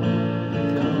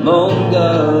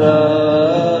מונגלה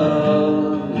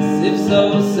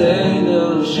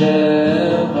ספסוסנו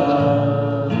שבע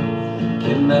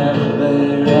כמלך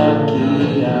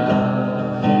ורקיע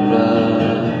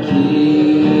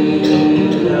רקיע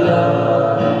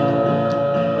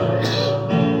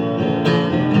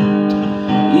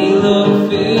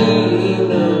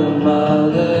אילופינו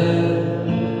מלא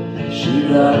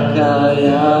שירה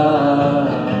קיים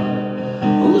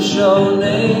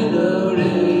ושוננו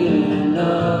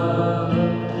רינה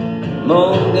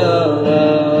מונגלה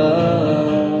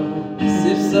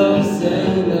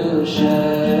ספסוסנו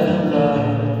שבע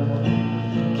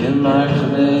כמלך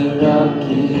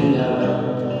ורקיע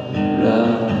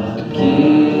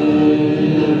רקיע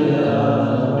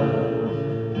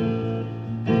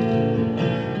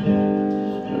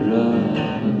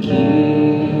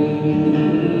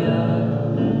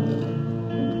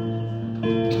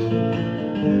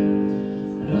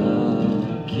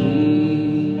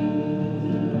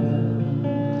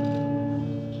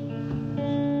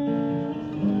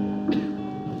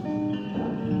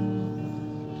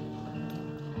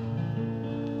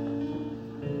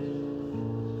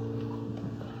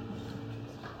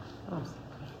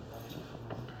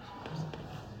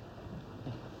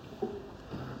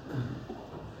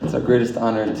It's our greatest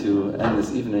honor to end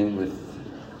this evening with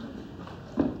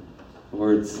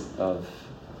words of,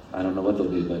 I don't know what they'll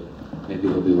be, but maybe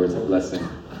they'll be words of blessing.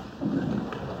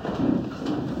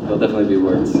 They'll definitely be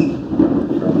words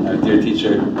from our dear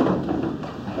teacher,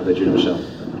 Rabbi Judah Michel.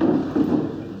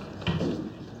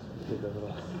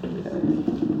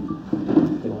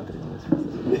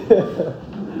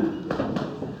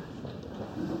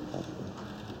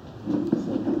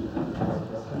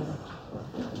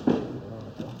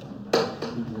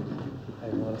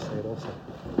 want to say it also.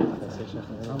 I say Shechar,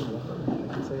 I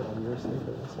can say it on your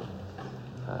sefer also.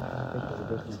 I think there's a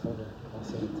Birchas cover. I'll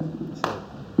say it.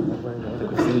 I'm wearing the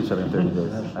תפסידי ישלם 30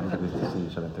 days. אני חושב שתפסידי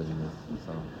ישלם 30 days.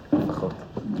 לפחות.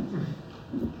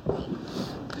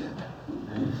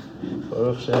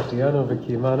 ברוך שהחיינו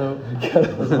וקיימנו כאן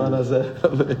בזמן הזה.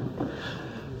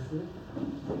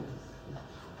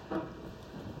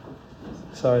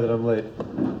 Sorry that I'm late.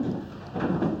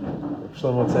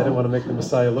 Shlomo said I didn't want to make the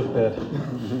Messiah look bad.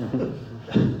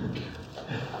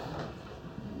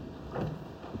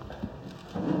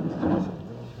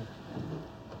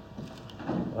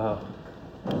 Wow.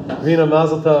 Rina,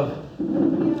 Mazel Tov.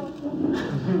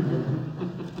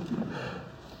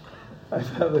 I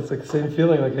felt it's like the same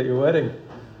feeling like at your wedding.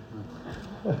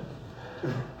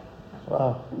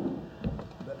 Wow.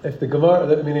 If the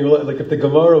Gemara, meaning like if the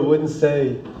Gemara wouldn't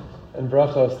say in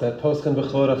Brachos that Poskan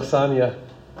B'chor Achsanya,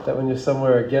 that when you're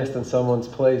somewhere a guest in someone's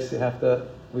place,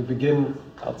 we begin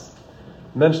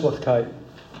Menschlichkeit,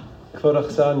 Kvod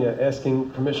Achsanya, asking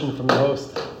permission from the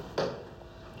host.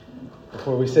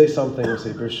 Before we say something, we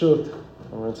say Bershut,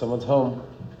 when we're in someone's home.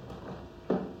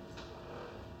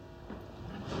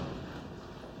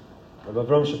 Rabbi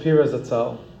Avram Shapira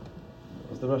Zatzal,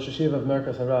 was the Rosh Hashiva of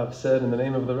Merkas HaRav, said in the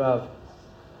name of the Rav,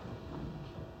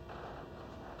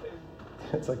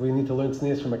 it's like we need to learn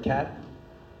tznius from a cat.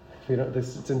 If you don't,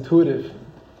 it's intuitive.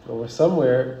 When we're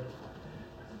somewhere,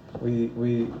 we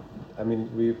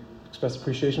express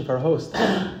appreciation for our host.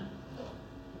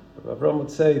 But Avram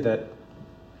would say that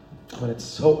when it's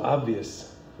so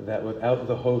obvious that without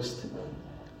the host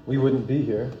we wouldn't be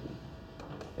here,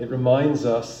 it reminds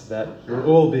us that we're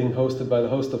all being hosted by the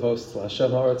host of hosts,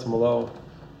 Hashem Haaretz Malo,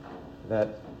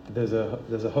 that there's a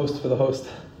host for the host.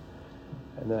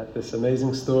 And that this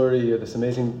amazing story, or this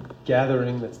amazing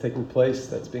gathering that's taking place,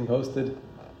 that's being hosted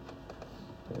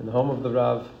in the home of the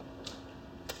Rav,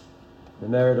 the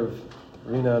merit of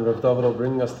Rina and Rav Davido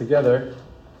bringing us together,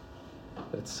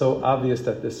 that it's so obvious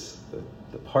that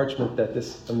the parchment that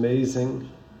this amazing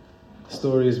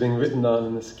story is being written on,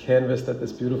 and this canvas that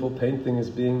this beautiful painting is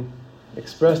being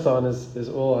expressed on is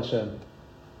all Hashem.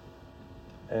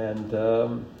 And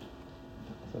so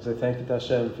I say thank you to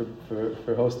Hashem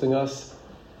for hosting us,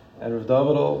 and Rav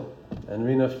Davido and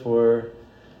Rina for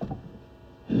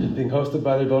being hosted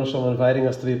by the Rebbeinu Shalom and inviting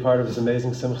us to be part of this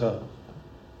amazing simcha,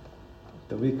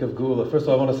 the week of Geula. First of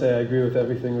all, I want to say I agree with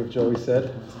everything Rav Joey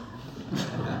said.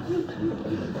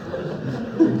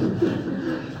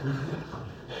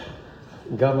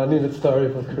 Gam ani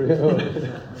mitzaref for Korea.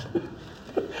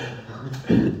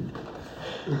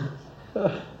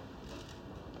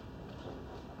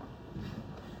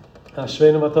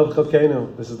 Ashreinu matov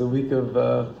chalkeinu. This is the week of.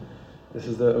 This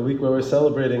is a week where we're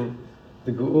celebrating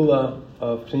the Geula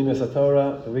of Pnimius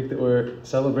HaTorah, the week that we're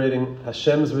celebrating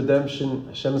Hashem's redemption,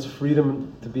 Hashem's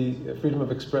freedom to be freedom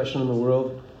of expression in the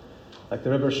world. Like the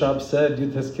Rebbe Rashab said,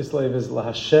 Yud Tes Kislev is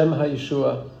LaHashem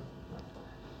HaYeshua.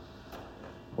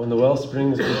 When the well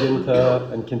springs begin to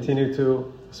and continue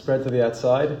to spread to the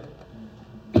outside,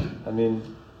 I mean,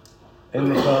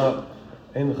 Ein Lecha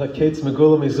Ketz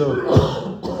Megula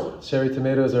Mizu. Cherry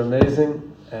tomatoes are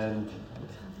amazing, and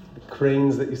the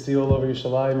cranes that you see all over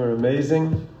Yerushalayim are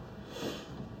amazing.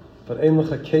 But Ein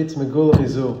Lecha Ketz Megula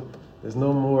Mizu. There's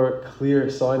no more clear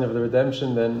sign of the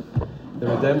redemption than the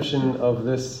redemption of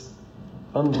this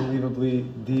unbelievably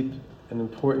deep and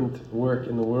important work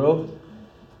in the world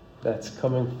that's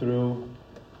coming through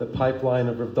the pipeline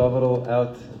of Rav Davido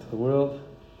out into the world.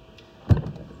 You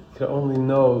could only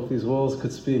know if these walls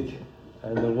could speak,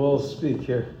 and the walls speak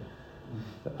here.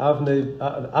 The Avnei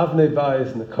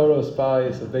Bayis and the Koros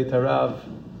Bayis of Beit Harav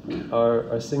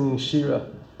are singing Shira,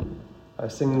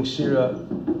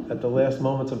 at the last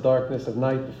moments of darkness of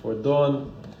night before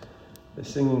dawn. They're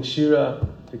singing Shira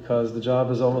because the job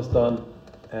is almost done.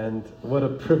 And what a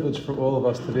privilege for all of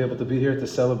us to be able to be here to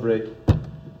celebrate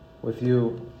with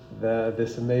you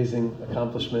this amazing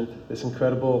accomplishment, this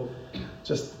incredible,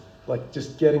 just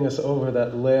getting us over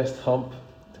that last hump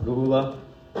to Geula.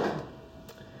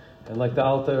 And like the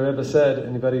Alter Rebbe said,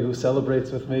 anybody who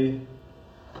celebrates with me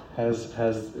knows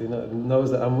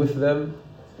that I'm with them.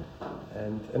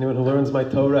 And anyone who learns my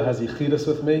Torah has yichidus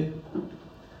with me.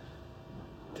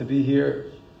 To be here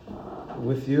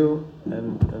with you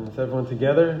and with everyone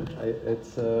together,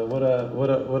 it's what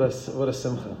a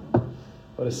simcha,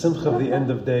 what a simcha of the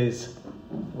end of days,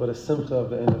 what a simcha of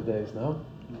the end of days. No,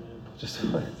 just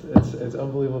it's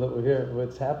unbelievable that we're here.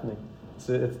 What's happening?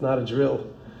 It's not a drill.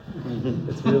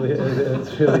 It's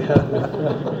really happening.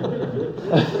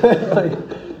 Like,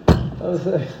 I was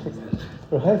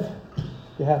right?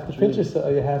 You have to pinch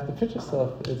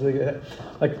yourself. It's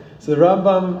like so. The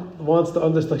Rambam wants to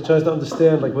understand, tries to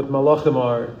understand, like what malachim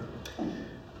are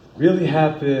really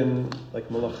happen, like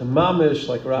malachim mamish,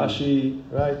 like Rashi,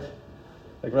 right?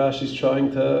 Like Rashi's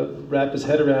trying to wrap his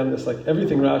head around this. Like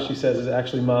everything Rashi says is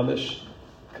actually mamish,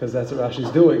 because that's what Rashi's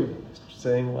doing. He's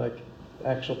saying like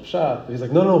actual pshat. But he's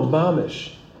like, no,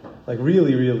 mamish. Like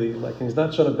really, like, and he's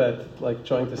not trying to bet, like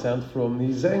trying to sound from.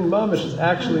 He's saying mamish is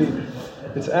actually,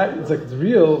 it's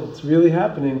real, it's really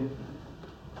happening.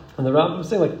 And the Rambam is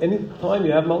saying, like, any time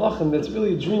you have malachim, that's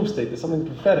really a dream state. There's something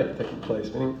prophetic taking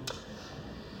place. Meaning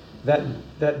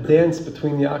that dance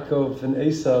between Yaakov and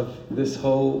Esav, this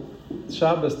whole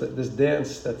Shabbos, this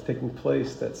dance that's taking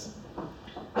place, that's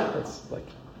like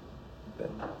that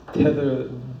tether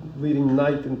leading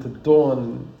night into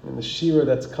dawn, and the shira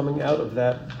that's coming out of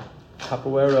that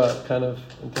capoeira kind of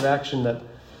interaction that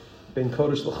Ben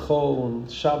Kodesh L'Chol and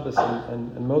Shabbos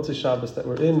and Motzei Shabbos that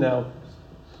we're in now.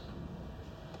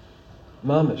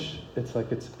 Mamish, it's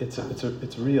like it's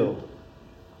real.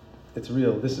 It's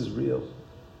real. This is real.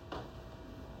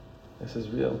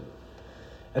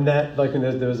 And that, like,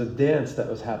 there was a dance that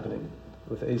was happening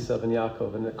with Esav and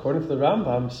Yaakov, and according to the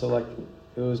Rambam, so like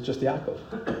it was just Yaakov.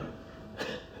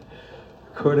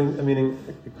 The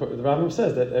Rambam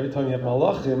says that every time you have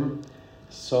malachim,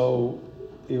 so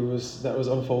that was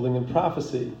unfolding in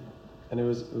prophecy, and it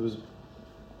was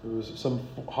some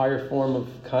higher form of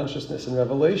consciousness and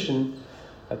revelation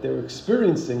that they were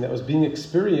experiencing, that was being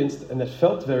experienced, and that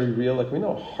felt very real. Like we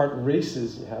know, heart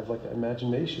races. You have like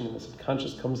imagination, and the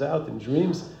subconscious comes out in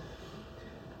dreams.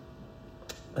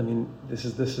 I mean, this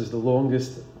is the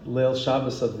longest Leil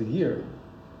Shabbos of the year,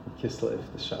 Kislev,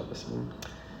 the Shabbos. I mean,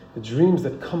 the dreams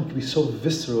that come can be so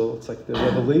visceral. It's like the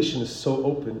revelation is so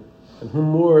open, and who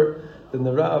more than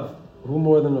the Rav, who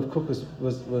more than Rav Kook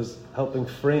was helping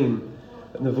frame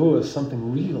that Nevuah as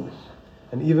something real.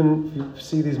 And even if you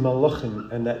see these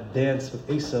malachim and that dance with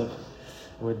Esav,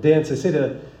 where dance, I say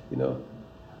that,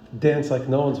 dance like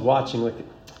no one's watching. Like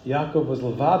Yaakov was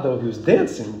levado, he was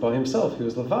dancing by himself. He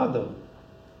was levado.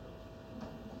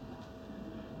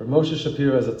 Or Moshe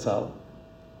Shapiro as a tzal,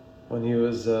 when he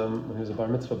was a bar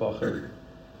mitzvah bacher.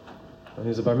 When he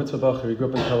was a bar mitzvah bacher, he grew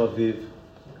up in Tel Aviv,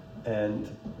 and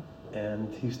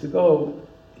he used to go.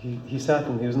 He sat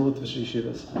in. He was in the Litvish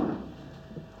yeshivas.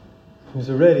 He was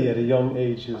already at a young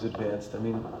age. He was advanced. I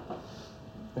mean,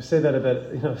 I say that about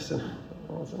I don't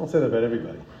say that about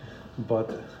everybody,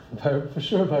 but for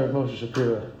sure by Rav Moshe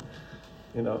Shapiro,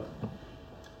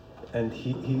 And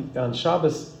he on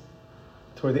Shabbos,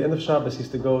 toward the end of Shabbos, he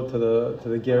used to go to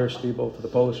the Ger Shtibel, to the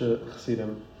Polish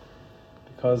Chassidim,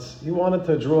 because he wanted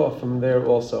to draw from there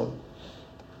also,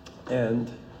 and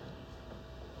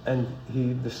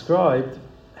he described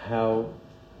how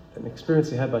an experience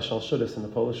he had by Shal Shudas in the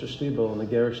Polish Shtibel and the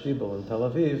Ger Shtibel in Tel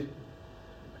Aviv,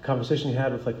 a conversation he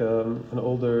had with like an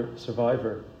older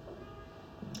survivor,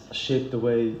 shaped the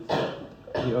way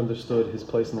he understood his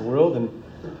place in the world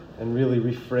and really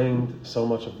reframed so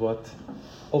much of what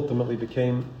ultimately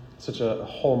became such a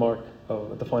hallmark of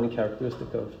a defining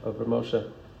characteristic of Rav Moshe.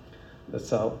 That's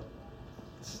how,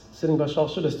 sitting by Shal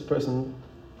Shudas, the person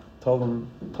told him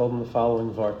the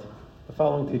following vart, the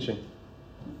following teaching.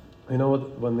 You know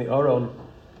what? When the Aron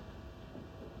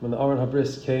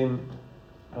Habris came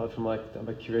out from like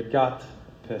by Kiryat Gat,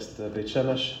 past Beit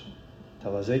Shemesh,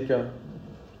 Tel Azekah,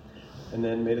 and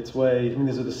then made its way. I mean,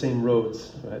 these are the same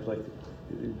roads, right? Like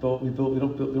we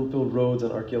don't build roads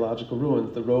on archaeological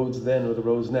ruins. The roads then are the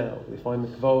roads now. They find the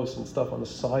kavos and stuff on the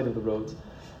side of the roads,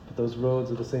 but those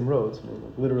roads are the same roads. I mean,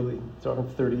 like literally, starting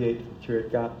from 38 from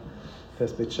Kiryat Gat,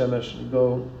 past Beit Shemesh, you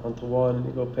go onto one, and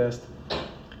you go past,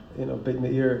 Beit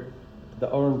Meir, the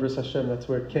Aron Bris Hashem. That's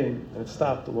where it came, and it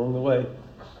stopped along the way.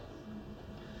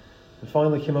 And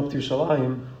finally came up to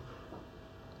Yerushalayim.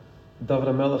 David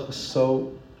HaMelech was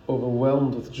so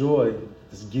overwhelmed with joy,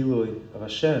 this Gilui of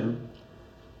Hashem.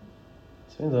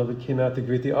 So David came out to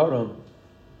greet the Aron.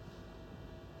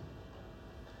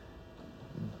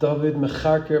 David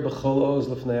mecharker b'chol oz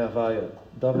l'fnei Havaya.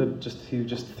 David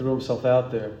just threw himself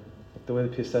out there, like the way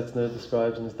the Piasetzner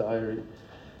describes in his diary.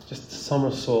 Just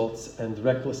somersaults and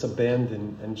reckless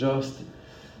abandon and just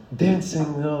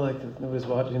dancing, like nobody's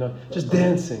watching, just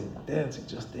dancing,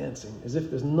 as if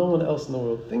there's no one else in the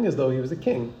world. Thing is, though, he was the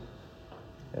king,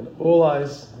 and all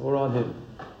eyes were on him.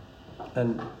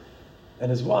 And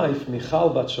his wife, Michal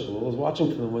Bat Shaul, was watching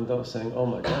from the window, saying, "Oh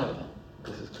my God,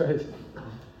 this is crazy."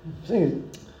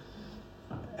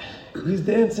 He's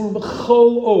dancing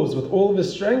b'chol oz, with all of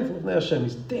his strength, with Hashem.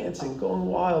 He's dancing, going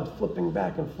wild, flipping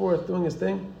back and forth, doing his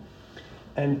thing.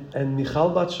 And Michal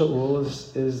Bat Shaul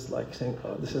is like saying,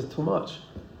 oh, this is too much.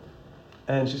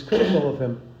 And she's critical of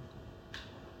him.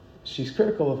 She's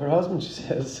critical of her husband. She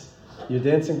says, you're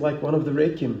dancing like one of the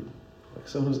Reikim, like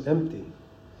someone who's empty.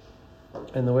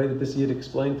 And the way that this Yid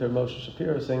explained to her, Moshe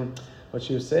Shapiro, saying, what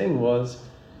she was saying was,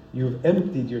 you've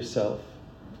emptied yourself.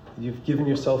 You've given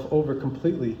yourself over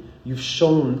completely. You've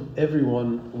shown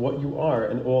everyone what you are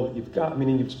and all that you've got,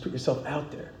 meaning you've just put yourself out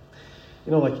there.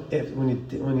 You know, like when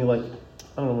you like,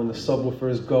 I don't know, when the subwoofer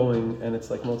is going and it's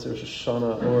like Motzei Rosh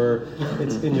Hashanah, or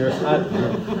it's in your,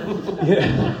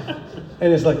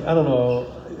 and it's like, I don't know,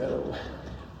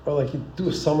 or like you do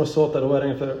a somersault at a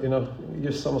wedding,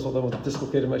 your somersault almost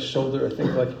dislocated my shoulder. I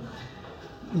think like,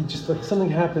 you just like something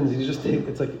happens, you just take,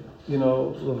 it's like,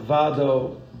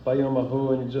 levado,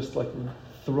 bayomahu, and you just like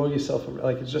throw yourself,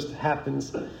 like it just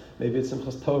happens. Maybe it's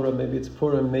Simchas Torah, maybe it's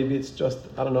Purim, maybe it's just,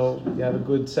 I don't know, you have a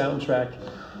good soundtrack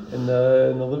in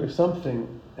the living something,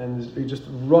 and you're just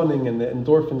running, and the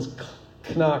endorphins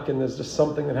knock, and there's just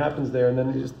something that happens there, and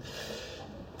then you just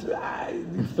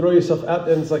you throw yourself out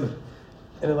there, and it's like,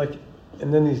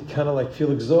 and then you kind of like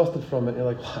feel exhausted from it. And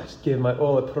you're like, I just gave my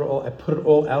all. I put it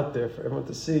all out there for everyone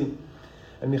to see.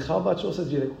 And Michal Bat Shaul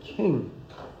says, you're the king.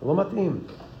 Lo matim.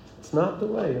 It's not the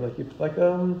way. Like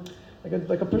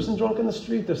a person drunk in the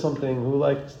street or something who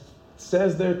like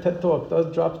says their TED talk,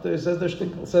 says their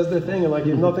shtickle, says their thing, and like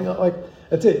you have nothing. Like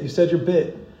that's it. You said your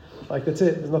bit. Like that's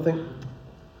it. There's nothing.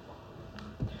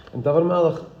 And David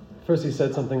Melech, first he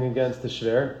said something against the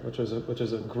Shver, which was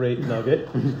a great nugget.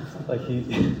 Like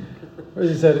first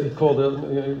he said, he called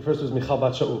her. First was Michal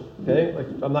Bat Shaul. Okay, like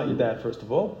I'm not your dad. First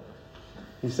of all,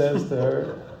 he says to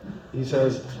her, he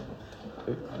says,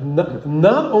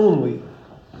 not only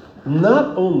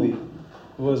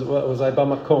was I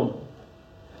bamakom,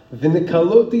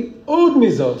 v'nekaloti od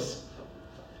mizos.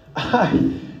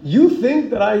 You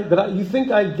think you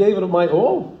think I gave it my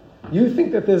all? You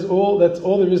think that that's all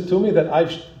there is to me, that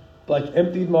I've like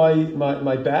emptied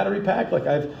my battery pack, like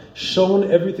I've shown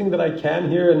everything that I can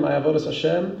here in my avodas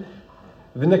Hashem?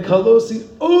 V'nekalosi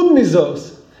od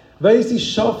mizos, v'yisi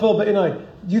shafel be'inai.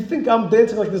 You think I'm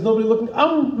dancing like there's nobody looking?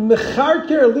 I'm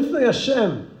mecharker lifnei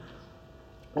Hashem.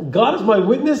 God is my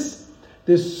witness.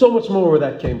 There's so much more where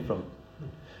that came from.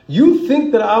 You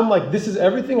think that I'm like, this is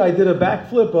everything? I did a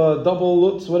backflip, a double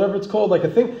lutz, whatever it's called, like a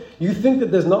thing. You think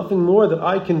that there's nothing more that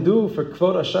I can do for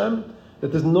Kvod Hashem?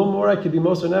 That there's no more I could be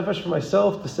Moser Nefesh for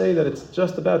myself, to say that it's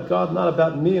just about God, not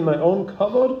about me and my own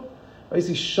kavod? I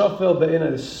see shafel be'inai.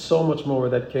 There's so much more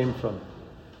where that came from.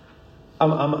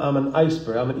 I'm an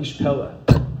iceberg. I'm an ish pella.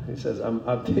 He says,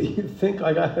 you think you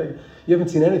haven't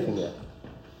seen anything yet.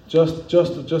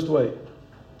 Just wait.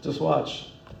 Just watch.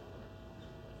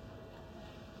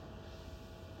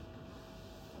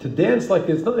 To dance like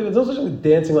this, it's not such a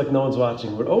dancing like no one's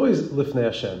watching. We're always lifnei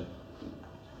Hashem.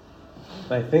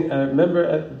 I remember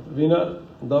at Rina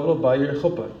David Bayer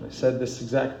Chuppah, I said this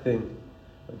exact thing.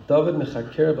 David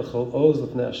mechaker b'chol oz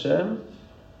lifnei Hashem,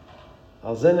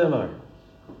 al zen emar.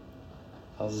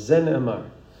 Al zen emar.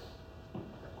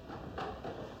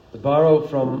 To borrow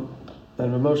from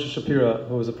Moshe Shapiro,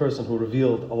 who was a person who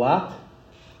revealed a lot,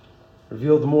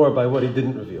 revealed more by what he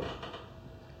didn't reveal.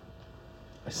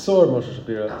 I saw Moshe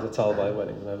Shapiro at the Tzalbai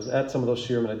wedding, and I was at some of those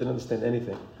shiurim, and I didn't understand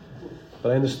anything.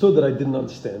 But I understood that I didn't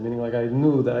understand, meaning like I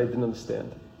knew that I didn't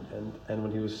understand. And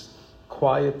when he was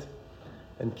quiet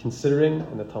and considering,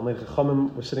 and the Talmid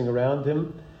Chachamim were sitting around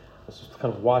him, I was just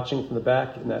kind of watching from the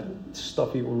back in that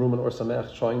stuffy room in Or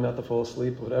Sameach, trying not to fall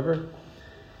asleep or whatever.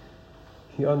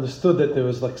 He understood that there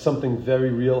was like something very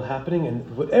real happening,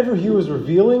 and whatever he was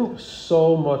revealing,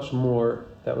 so much more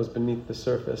that was beneath the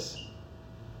surface.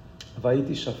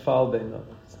 Vayiti shafal beina.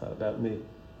 It's not about me.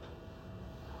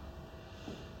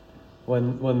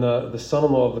 When the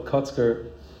son-in-law of the Kotzker,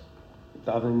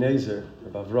 the Avnei Nezer,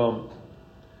 Rav Avram,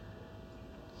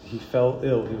 he fell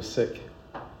ill. He was sick.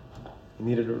 He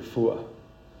needed a refuah,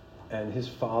 and his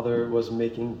father was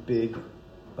making big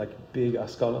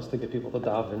askanos to get people to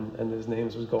daven, and his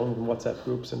names was going in WhatsApp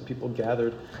groups, and people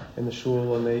gathered in the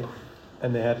shul, and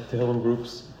they had Tehillim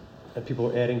groups, and people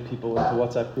were adding people into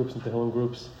WhatsApp groups and Tehillim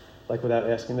groups, like without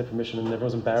asking their permission, and everyone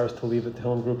was embarrassed to leave the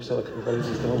Tehillim groups, so like everybody's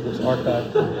in Tehillim groups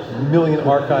archived, a million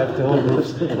archived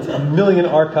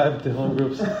Tehillim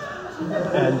groups,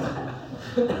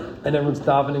 and everyone's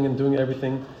davening and doing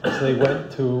everything. So they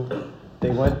went to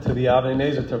the Avnei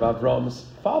Nezer, to Rav Avram's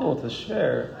father, to the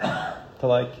Shver, to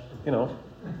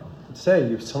say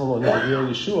your son-in-law needs a real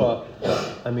Yeshua.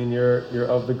 I mean, you're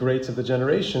of the greats of the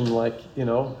generation,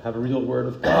 have a real word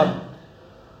of God.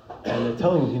 And they're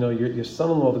telling him, your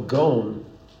son-in-law, the Gaon,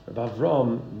 Rabbi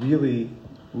Avram, really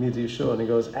needs a Yeshua. And he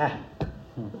goes,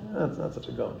 that's not such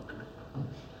a Gaon.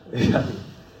 He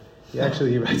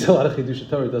writes a lot of Chidush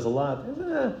Torah. He does a lot.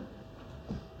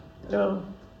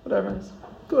 Whatever. It's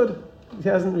good. He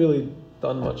hasn't really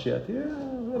done much yet. Yeah,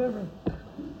 whatever.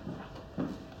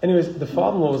 Anyways, the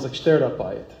father-in-law was stirred up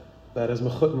by it, that his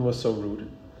mechutin was so rude.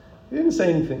 He didn't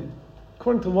say anything.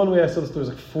 According to one way I saw this, there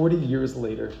was 40 years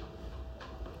later,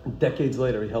 decades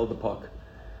later, he held the puck.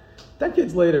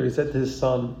 Decades later, he said to his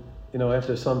son,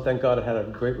 after his son, thank God, had a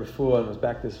great refuah and was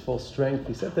back to his full strength,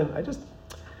 he said to him,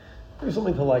 there's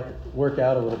something to work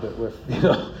out a little bit with,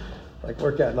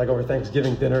 work out over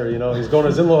Thanksgiving dinner, he's going to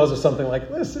his in-laws or something,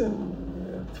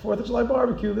 listen, 4th of July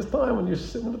barbecue this time when you're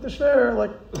sitting with the shver,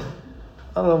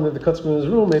 I don't know, maybe the Kutzker in his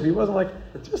room, maybe he wasn't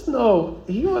just know,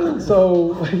 he wasn't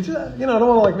so, I don't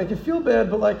want to make you feel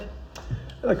bad, but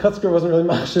the Kutzker wasn't really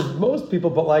much of most people,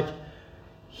 but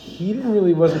he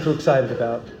wasn't too excited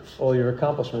about all your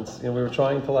accomplishments. We were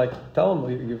trying to tell him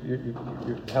you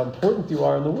how important you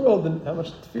are in the world and how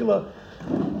much tefillah.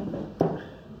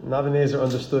 Navi Nezer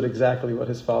understood exactly what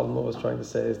his father-in-law was trying to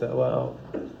say, is that,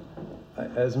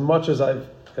 as much as I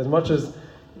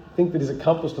think that he's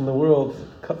accomplished in the world,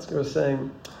 Kutzker is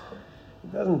saying,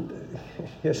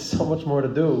 he has so much more to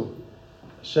do.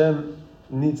 Hashem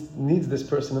needs this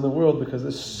person in the world because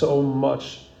there's so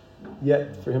much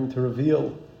yet for him to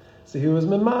reveal. So he was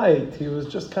memayit. He was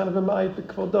just kind of memayit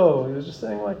b'kvodo. He was just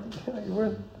saying you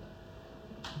weren't.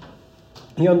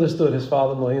 He understood his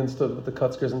father-in-law. He understood what the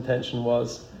Kutzker's intention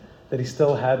was, that he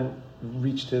still hadn't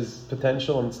reached his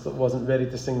potential and still wasn't ready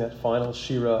to sing that final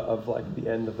shira of the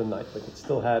end of the night.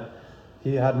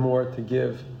 He had more to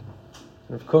give.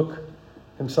 And Rav Kook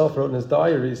himself wrote in his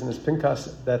diaries, in his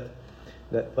Pinkas, that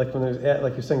when there's,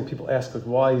 you're saying, people ask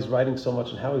why he's writing so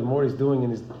much and how more he's doing,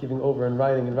 and he's giving over and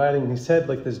writing, and he said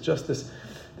there's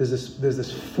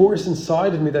this force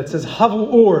inside of me that says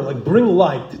havu or, bring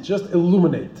light, just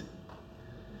illuminate.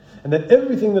 And that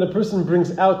everything that a person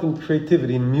brings out in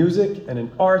creativity, in music and in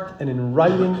art and in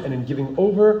writing and in giving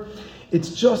over,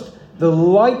 it's just the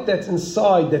light that's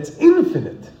inside that's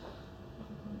infinite.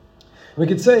 We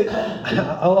could say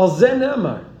al zen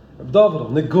amar David,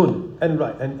 Negun, and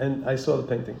right, and I saw the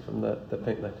painting from the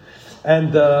paint night,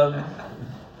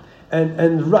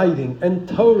 and writing and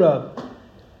Torah,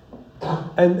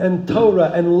 and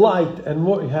Torah and light and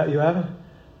more. You have it.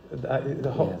 I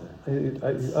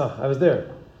was there.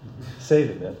 Save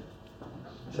it, man.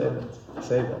 Save it.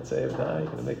 You're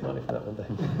gonna make money for that one day.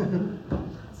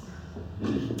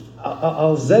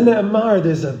 Al Zena Amar,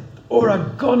 there's a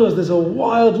Oragonos, there's a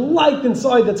wild light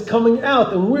inside that's coming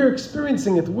out, and we're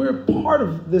experiencing it. We're part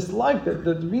of this light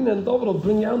that Rina and David will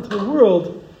bring out to the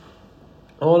world.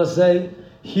 I want to say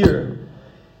here,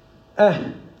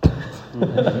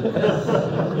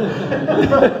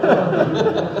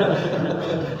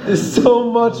 there's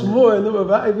so much more.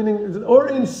 Or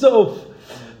in Sof.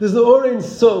 There's the Or in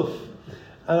Sof.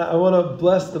 And I want to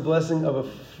bless the blessing of a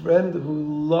friend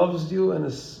who loves you and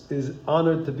is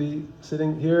honored to be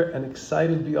sitting here and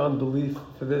excited beyond belief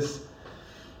for this,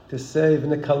 to say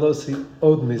V'nekalosi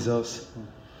od mizos.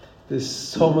 There's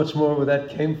so much more where that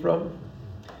came from.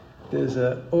 There's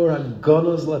a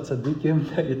oragonos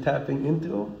latzadikim that you're tapping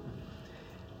into,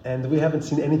 and we haven't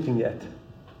seen anything yet.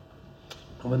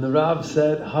 When the Rav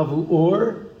said Havu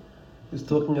Or, he was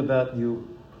talking about you.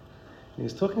 He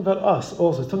was talking about us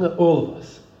also. He's talking about all of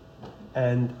us.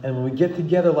 And when we get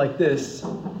together like this,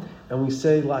 and we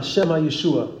say La Shema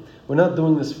Yeshua, we're not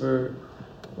doing this for.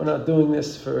 A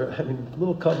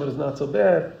little cover is not so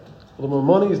bad. A little more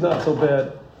money is not so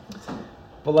bad.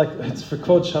 But it's for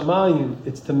Kvod Shamayim.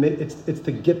 It's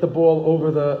to get the ball over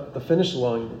the finish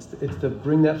line. It's to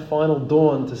bring that final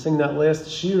dawn, to sing that last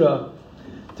shira,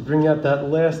 to bring out that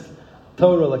last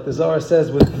Torah, like the Zohar says.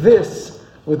 With this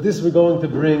we're going to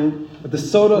bring. With the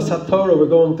Sodos HaTorah, we're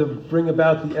going to bring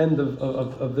about the end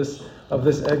of this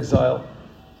exile.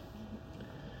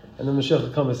 And then Mashiach will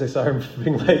come and say, sorry, I'm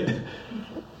being late. It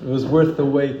was worth the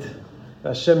wait.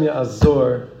 Hashem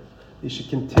Ya'azor. You should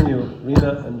continue.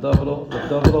 Rina and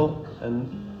Davidel and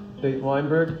Beit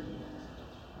Weinberg.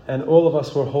 And all of us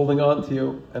who are holding on to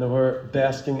you and who are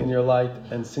basking in your light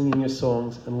and singing your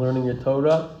songs and learning your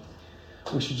Torah,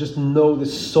 we should just know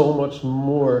there's so much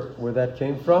more where that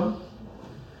came from.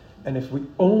 And if we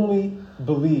only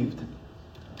believed,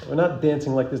 we're not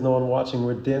dancing like there's no one watching,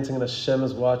 we're dancing and Hashem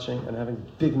is watching and having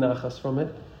big nachas from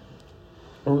it.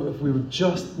 And if we would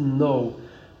just know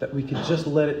that we could just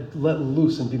let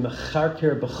loose and be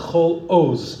macharker b'chol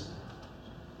oz,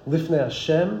 lifnei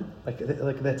Hashem, like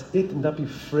that's it, and not be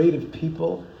afraid of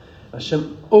people,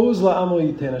 Hashem oz la'amo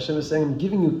yiten. Hashem is saying, I'm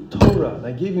giving you Torah, and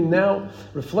I gave you now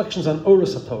reflections on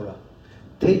Oros HaTorah.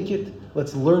 Take it,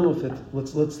 let's learn with it,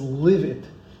 let's live it,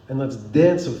 and let's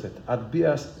dance with it. Ad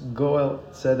bias goel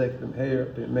tzedek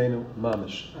b'mheir b'meinu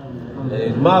mamish.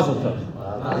 Mazel tov.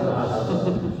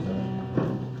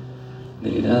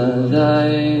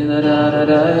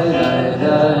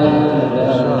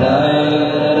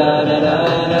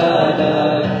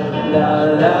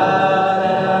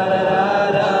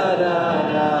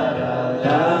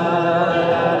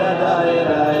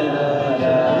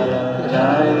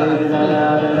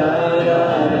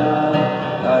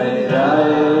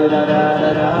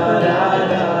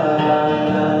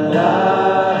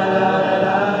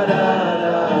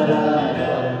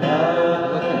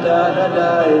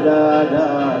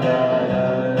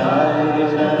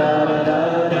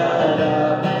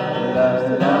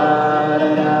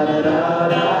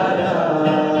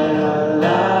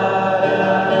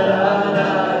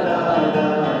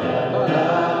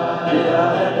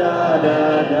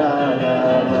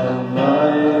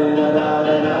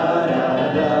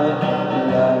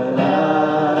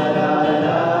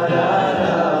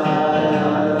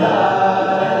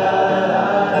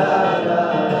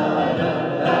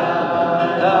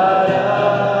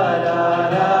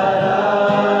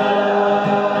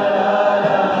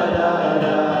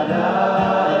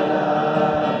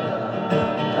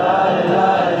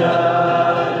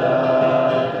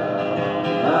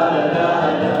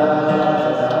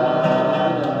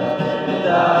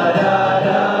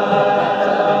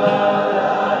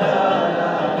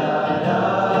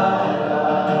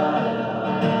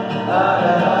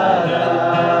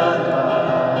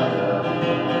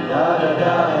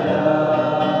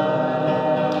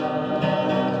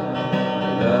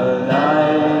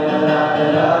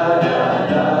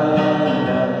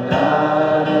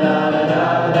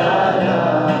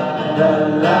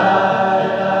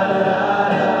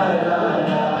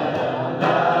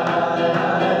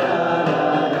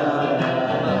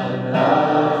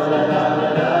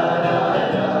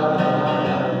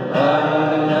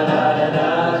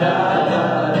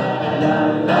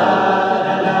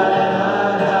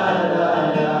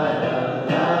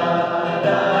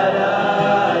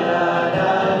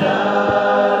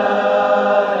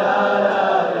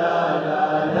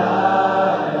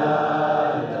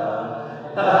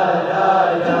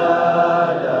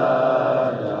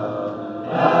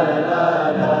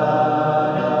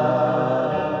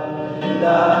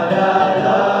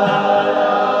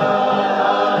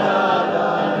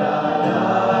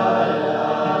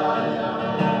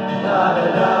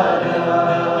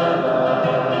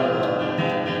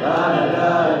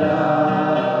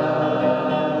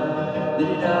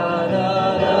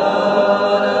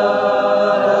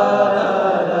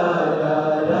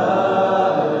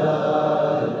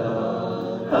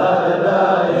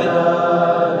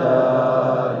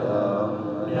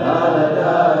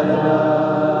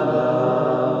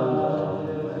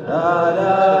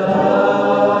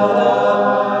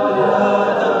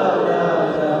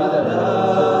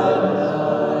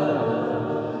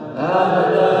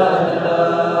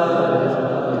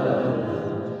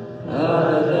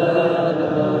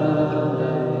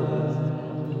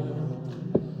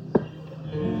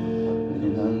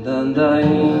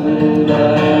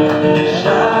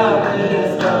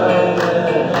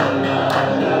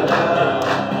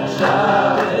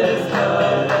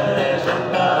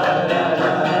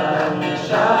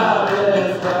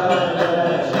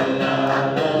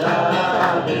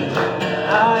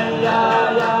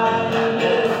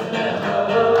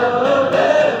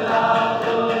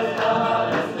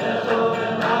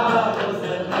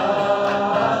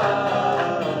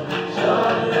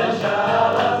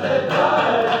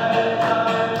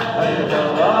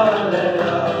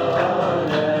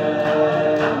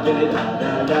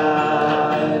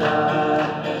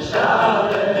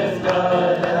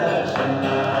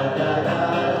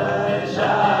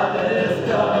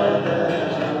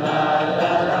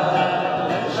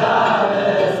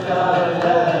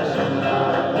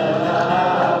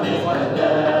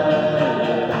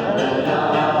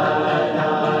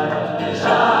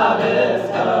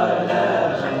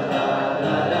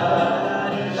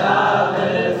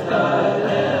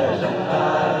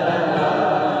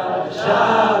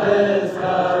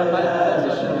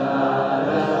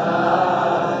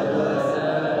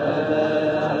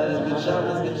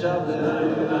 Good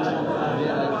job.